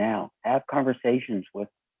right now. Have conversations with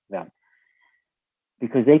them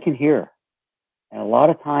because they can hear. And a lot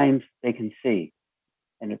of times they can see.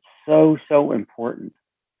 And it's so, so important.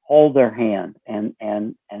 Hold their hand and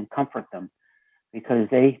comfort them because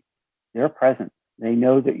they're present. They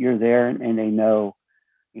know that you're there, and they know,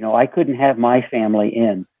 I couldn't have my family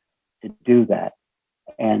in to do that.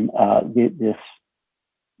 And this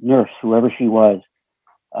nurse, whoever she was,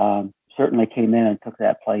 certainly came in and took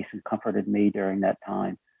that place and comforted me during that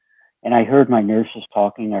time. And I heard my nurses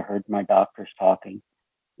talking. I heard my doctors talking,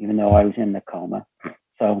 even though I was in the coma.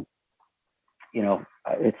 So,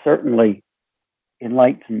 it certainly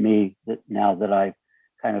enlightened me that now that I've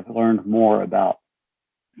kind of learned more about,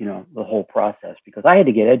 the whole process, because I had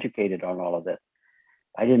to get educated on all of this.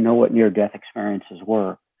 I didn't know what near-death experiences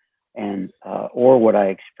were and or what I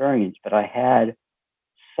experienced, but I had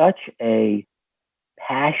such a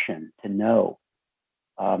passion to know.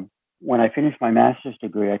 When I finished my master's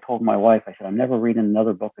degree, I told my wife, I said, I'm never reading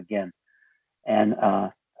another book again. And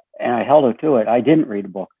I held her to it. I didn't read a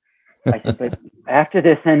book. I said, but after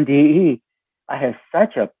this NDE, I have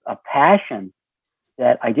such a passion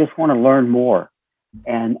that I just want to learn more.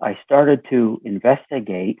 And I started to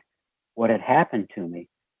investigate what had happened to me.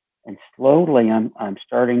 And slowly I'm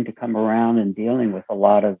starting to come around and dealing with a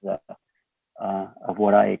lot of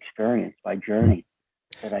what I experienced, my journey.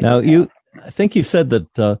 Now, I think you said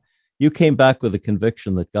that you came back with a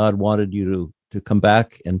conviction that God wanted you to come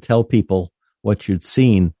back and tell people what you'd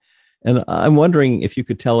seen. And I'm wondering if you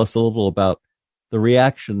could tell us a little about the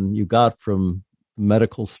reaction you got from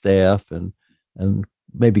medical staff and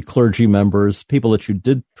maybe clergy members, people that you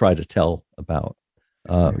did try to tell about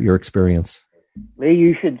your experience. Lee,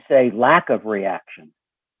 you should say lack of reaction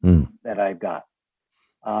that I got.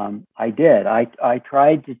 I did. I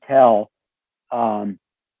tried to tell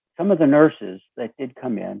some of the nurses that did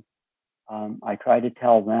come in. I tried to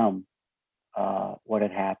tell them what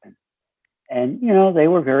had happened. And, they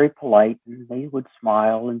were very polite, and they would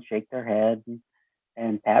smile and shake their head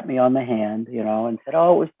and pat me on the hand, and said,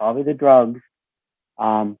 oh, it was probably the drugs.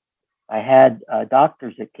 I had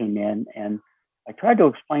doctors that came in, and I tried to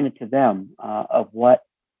explain it to them of what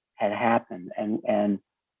had happened and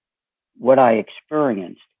what I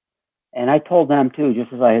experienced. And I told them, too,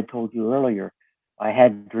 just as I had told you earlier, I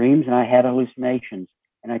had dreams and I had hallucinations,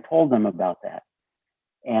 and I told them about that.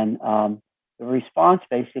 And the response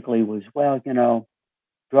basically was, well,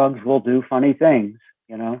 drugs will do funny things,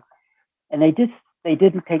 and they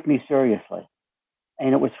didn't take me seriously.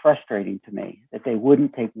 And it was frustrating to me that they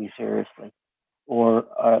wouldn't take me seriously or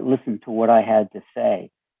listen to what I had to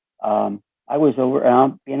say. I was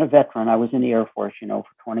being a veteran. I was in the Air Force, for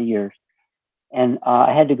 20 years. And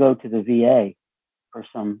I had to go to the VA for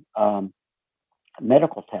some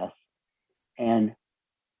medical tests. And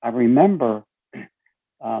I remember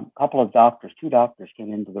a couple of doctors, 2 doctors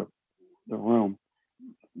came into the room.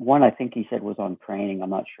 One, I think he said was on training. I'm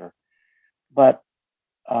not sure. But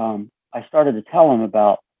I started to tell him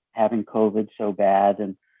about having COVID so bad,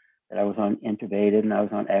 and that I was on intubated, and I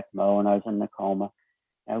was on ECMO, and I was in a coma.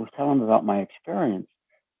 And I was telling him about my experience.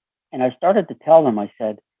 And I started to tell them, I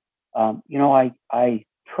said, I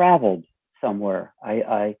traveled somewhere.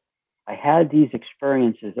 I had these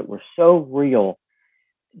experiences that were so real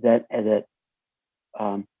that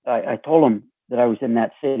I told him that I was in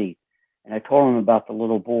that city, and I told him about the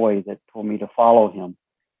little boy that told me to follow him,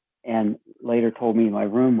 and later told me my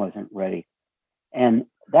room wasn't ready. And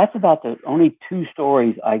that's about the only two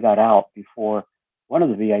stories I got out before one of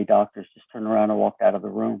the VA doctors just turned around and walked out of the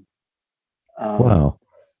room. Wow.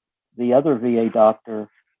 The other VA doctor,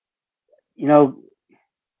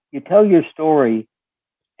 you tell your story,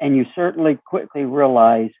 and you certainly quickly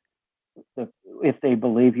realize if they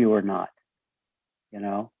believe you or not,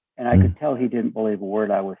 and I could tell he didn't believe a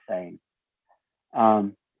word I was saying.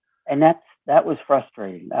 And that was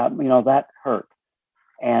frustrating. That hurt.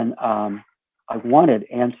 And I wanted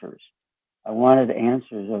answers. I wanted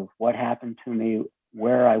answers of what happened to me,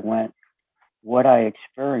 where I went, what I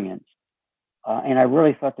experienced. And I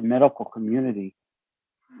really thought the medical community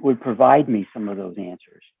would provide me some of those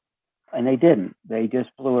answers. And they didn't. They just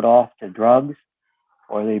blew it off to drugs,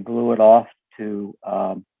 or they blew it off to,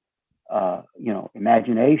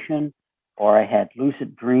 imagination, or I had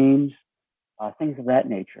lucid dreams, things of that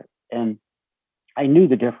nature. And I knew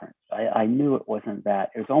the difference. I knew it wasn't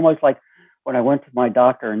that. It was almost like when I went to my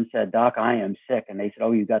doctor and said, "Doc, I am sick." And they said,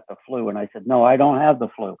 "Oh, you got the flu." And I said, "No, I don't have the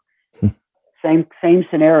flu." Same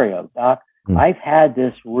scenario, Doc. I've had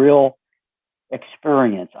this real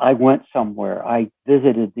experience. I went somewhere. I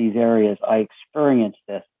visited these areas. I experienced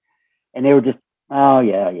this. And they were just, "Oh,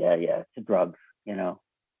 yeah. It's a drug,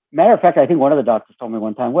 Matter of fact, I think one of the doctors told me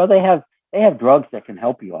one time, "Well, they have drugs that can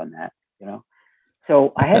help you on that,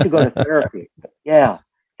 So I had to go to therapy. Yeah.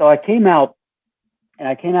 So I came out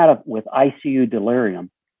with ICU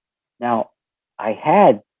delirium. Now, I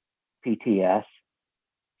had PTS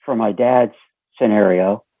from my dad's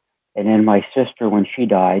scenario, and then my sister, when she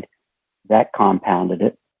died, that compounded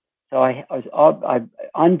it. So I was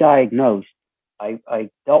undiagnosed. I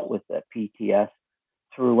dealt with that PTS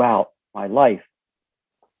throughout my life.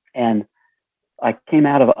 And I came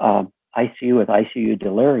out of ICU with ICU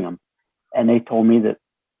delirium, and they told me that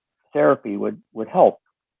therapy would help.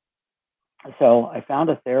 So I found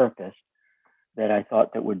a therapist that I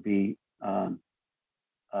thought that would be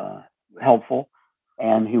helpful,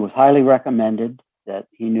 and he was highly recommended, that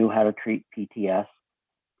he knew how to treat PTS.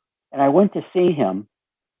 And I went to see him,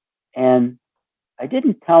 and I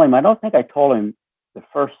didn't tell him. I don't think I told him the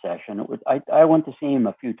first session. I went to see him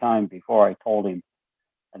a few times before I told him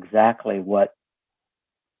exactly what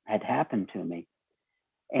had happened to me.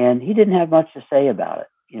 And he didn't have much to say about it.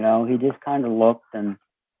 He just kind of looked and,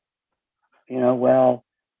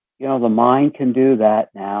 the mind can do that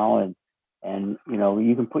now. And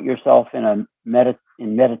you can put yourself in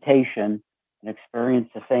meditation and experience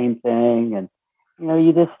the same thing. And,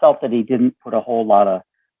 you just felt that he didn't put a whole lot of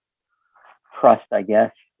trust, I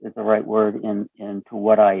guess is the right word, into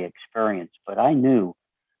what I experienced. But I knew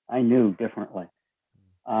differently.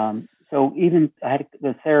 So even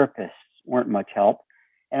the therapists weren't much help,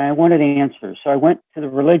 and I wanted answers. So I went to the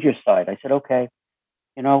religious side. I said, okay,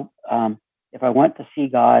 if I went to see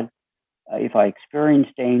God, if I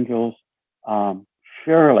experienced angels,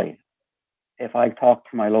 surely if I talk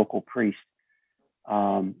to my local priest,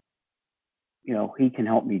 he can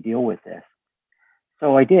help me deal with this.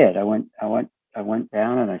 So I did. I went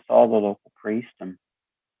down and I saw the local priest, and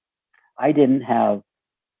I didn't have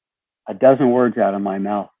a dozen words out of my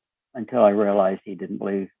mouth until I realized he didn't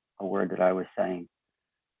believe a word that I was saying.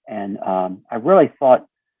 And I really thought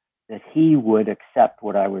that he would accept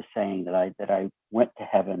what I was saying, that I went to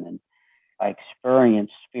heaven, and I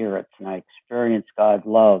experienced spirits, and I experienced God's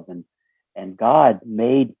love, and God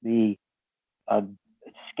made me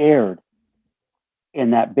scared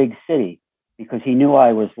in that big city, because he knew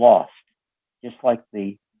I was lost, just like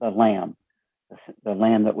the lamb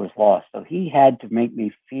that was lost. So he had to make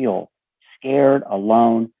me feel scared,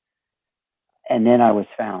 alone, and then I was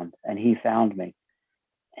found, and he found me.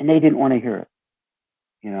 And they didn't want to hear it.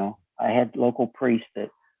 I had local priests that,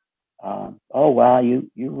 "Oh, wow, you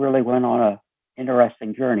really went on a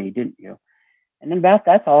interesting journey, didn't you?" And then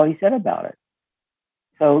that's all he said about it.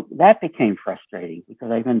 So that became frustrating,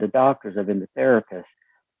 because I've been to doctors, I've been to therapists.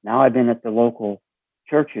 Now I've been at the local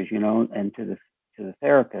churches, and to the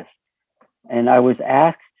therapist. And I was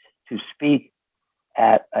asked to speak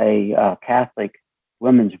at a Catholic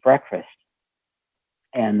women's breakfast.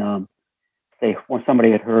 And when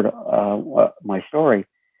somebody had heard my story,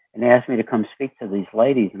 and they asked me to come speak to these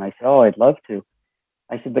ladies. And I said, oh, I'd love to.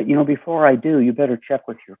 I said, but before I do, you better check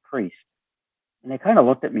with your priest. And they kind of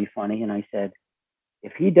looked at me funny, and I said,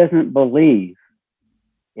 if he doesn't believe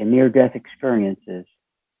in near-death experiences,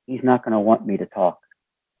 he's not going to want me to talk.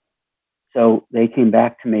 So they came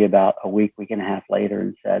back to me about a week and a half later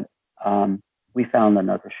and said, we found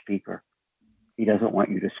another speaker. He doesn't want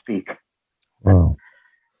you to speak. Wow.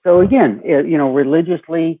 So again, religious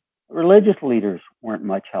leaders weren't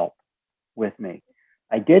much help with me.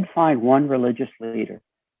 I did find one religious leader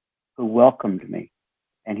who welcomed me,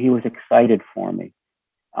 and he was excited for me.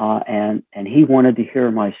 And he wanted to hear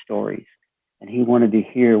my stories, and he wanted to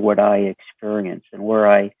hear what I experienced and what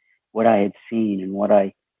I had seen and what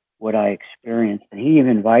I experienced. And he even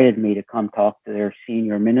invited me to come talk to their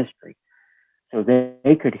senior ministry so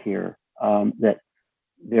they could hear that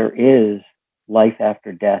there is life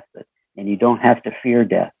after death, and you don't have to fear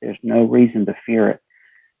death. There's no reason to fear it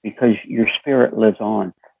because your spirit lives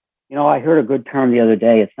on. I heard a good term the other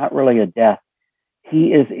day. It's not really a death.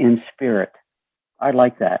 He is in spirit. I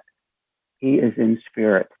like that. He is in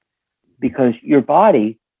spirit because your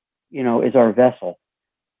body, is our vessel.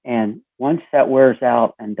 And once that wears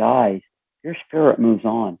out and dies, your spirit moves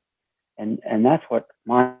on. And that's what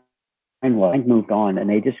mine was. Mine moved on, and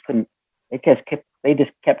they just couldn't, they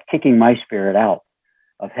just kept kicking my spirit out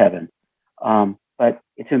of heaven. But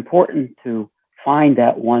it's important to find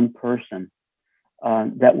that one person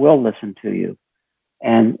that will listen to you.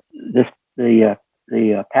 And the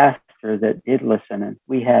pastor that did listen, and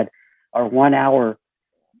we had our 1 hour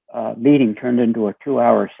meeting turned into a 2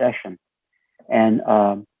 hour session. And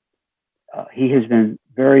he has been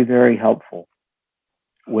very, very helpful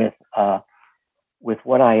with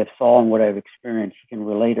what I have saw and what I've experienced. He can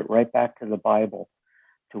relate it right back to the Bible,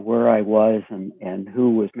 to where I was and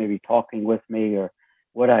who was maybe talking with me or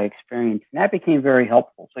what I experienced. And that became very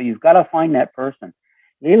helpful. So you've got to find that person.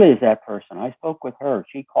 Leela is that person. I spoke with her.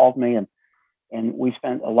 She called me and we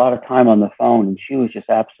spent a lot of time on the phone, and she was just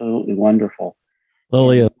absolutely wonderful.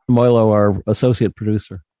 Lilia Moilo, our associate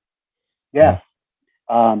producer. Yes.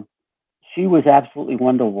 She was absolutely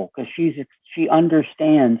wonderful because she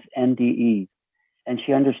understands NDE, and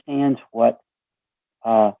she understands what,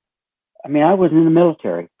 I was in the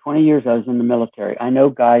military. 20 years I was in the military. I know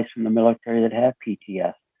guys from the military that have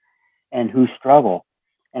PTS and who struggle.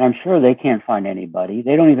 And I'm sure they can't find anybody.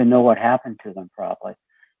 They don't even know what happened to them probably,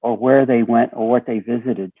 or where they went or what they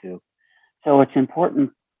visited to. So it's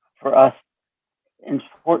important for us. It's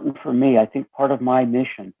important for me. I think part of my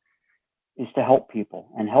mission is to help people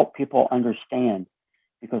and help people understand,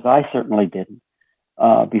 because I certainly didn't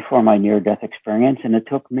before my near-death experience. And it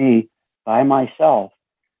took me by myself,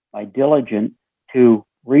 my diligence, to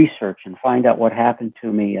research and find out what happened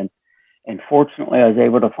to me. And fortunately, I was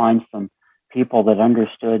able to find some people that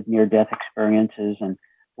understood near-death experiences and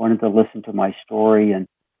wanted to listen to my story and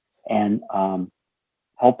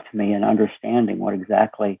helped me in understanding what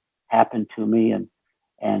exactly happened to me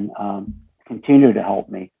and continue to help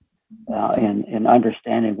me in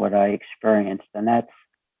understanding what I experienced. And that's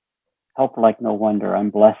helped like no wonder. I'm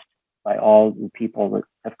blessed by all the people that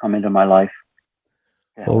have come into my life.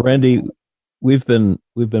 Well, Randy, we've been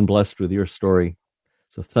blessed with your story.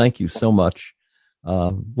 So thank you so much.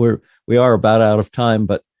 We are about out of time,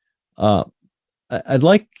 but I'd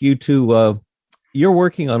like you to, you're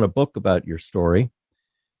working on a book about your story,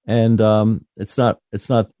 and it's not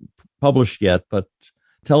published yet, but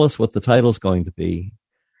tell us what the title's going to be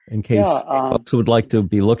in case folks would like to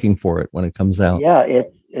be looking for it when it comes out. Yeah,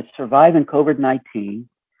 it's Surviving COVID-19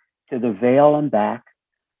 to the Veil and Back,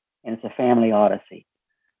 and it's a family odyssey.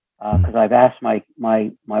 Because I've asked my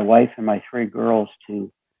wife and my 3 girls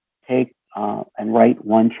to take and write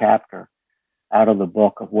one chapter out of the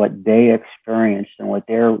book of what they experienced and what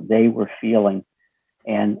they were feeling,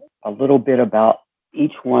 and a little bit about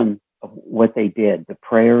each one of what they did. The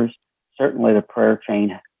prayers, certainly the prayer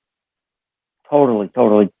chain totally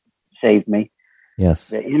saved me. Yes.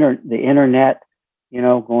 The internet,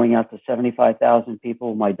 going out to 75,000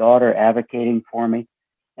 people, my daughter advocating for me,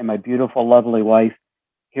 and my beautiful, lovely wife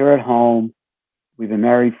here at home. We've been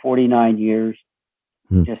married 49 years,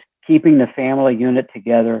 just keeping the family unit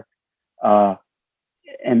together,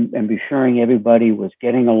 and be sure everybody was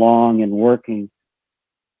getting along and working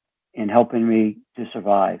and helping me to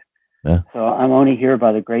survive. Yeah. So I'm only here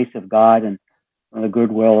by the grace of God and the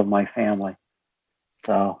goodwill of my family.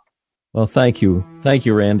 So. Well, thank you. Thank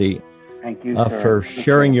you, Randy. Thank you, for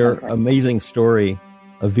sharing your amazing story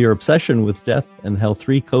of your obsession with death and how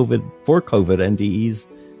 4 COVID NDEs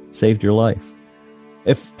saved your life.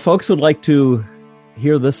 If folks would like to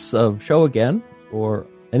hear this show again, or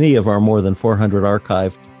any of our more than 400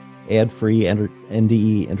 archived ad-free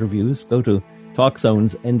NDE interviews, go to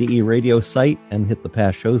TalkZone's NDE radio site and hit the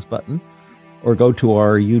past shows button, or go to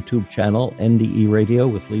our YouTube channel, NDE Radio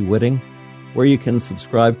with Lee Witting, where you can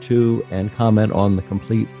subscribe to and comment on the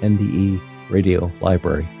complete NDE radio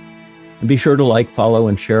library. And be sure to like, follow,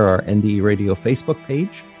 and share our NDE Radio Facebook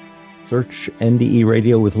page. Search NDE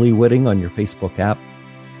Radio with Lee Witting on your Facebook app.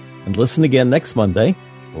 And listen again next Monday,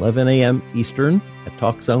 11 a.m. Eastern at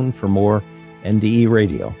TalkZone for more NDE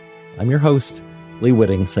Radio. I'm your host, Lee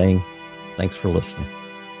Witting, saying thanks for listening.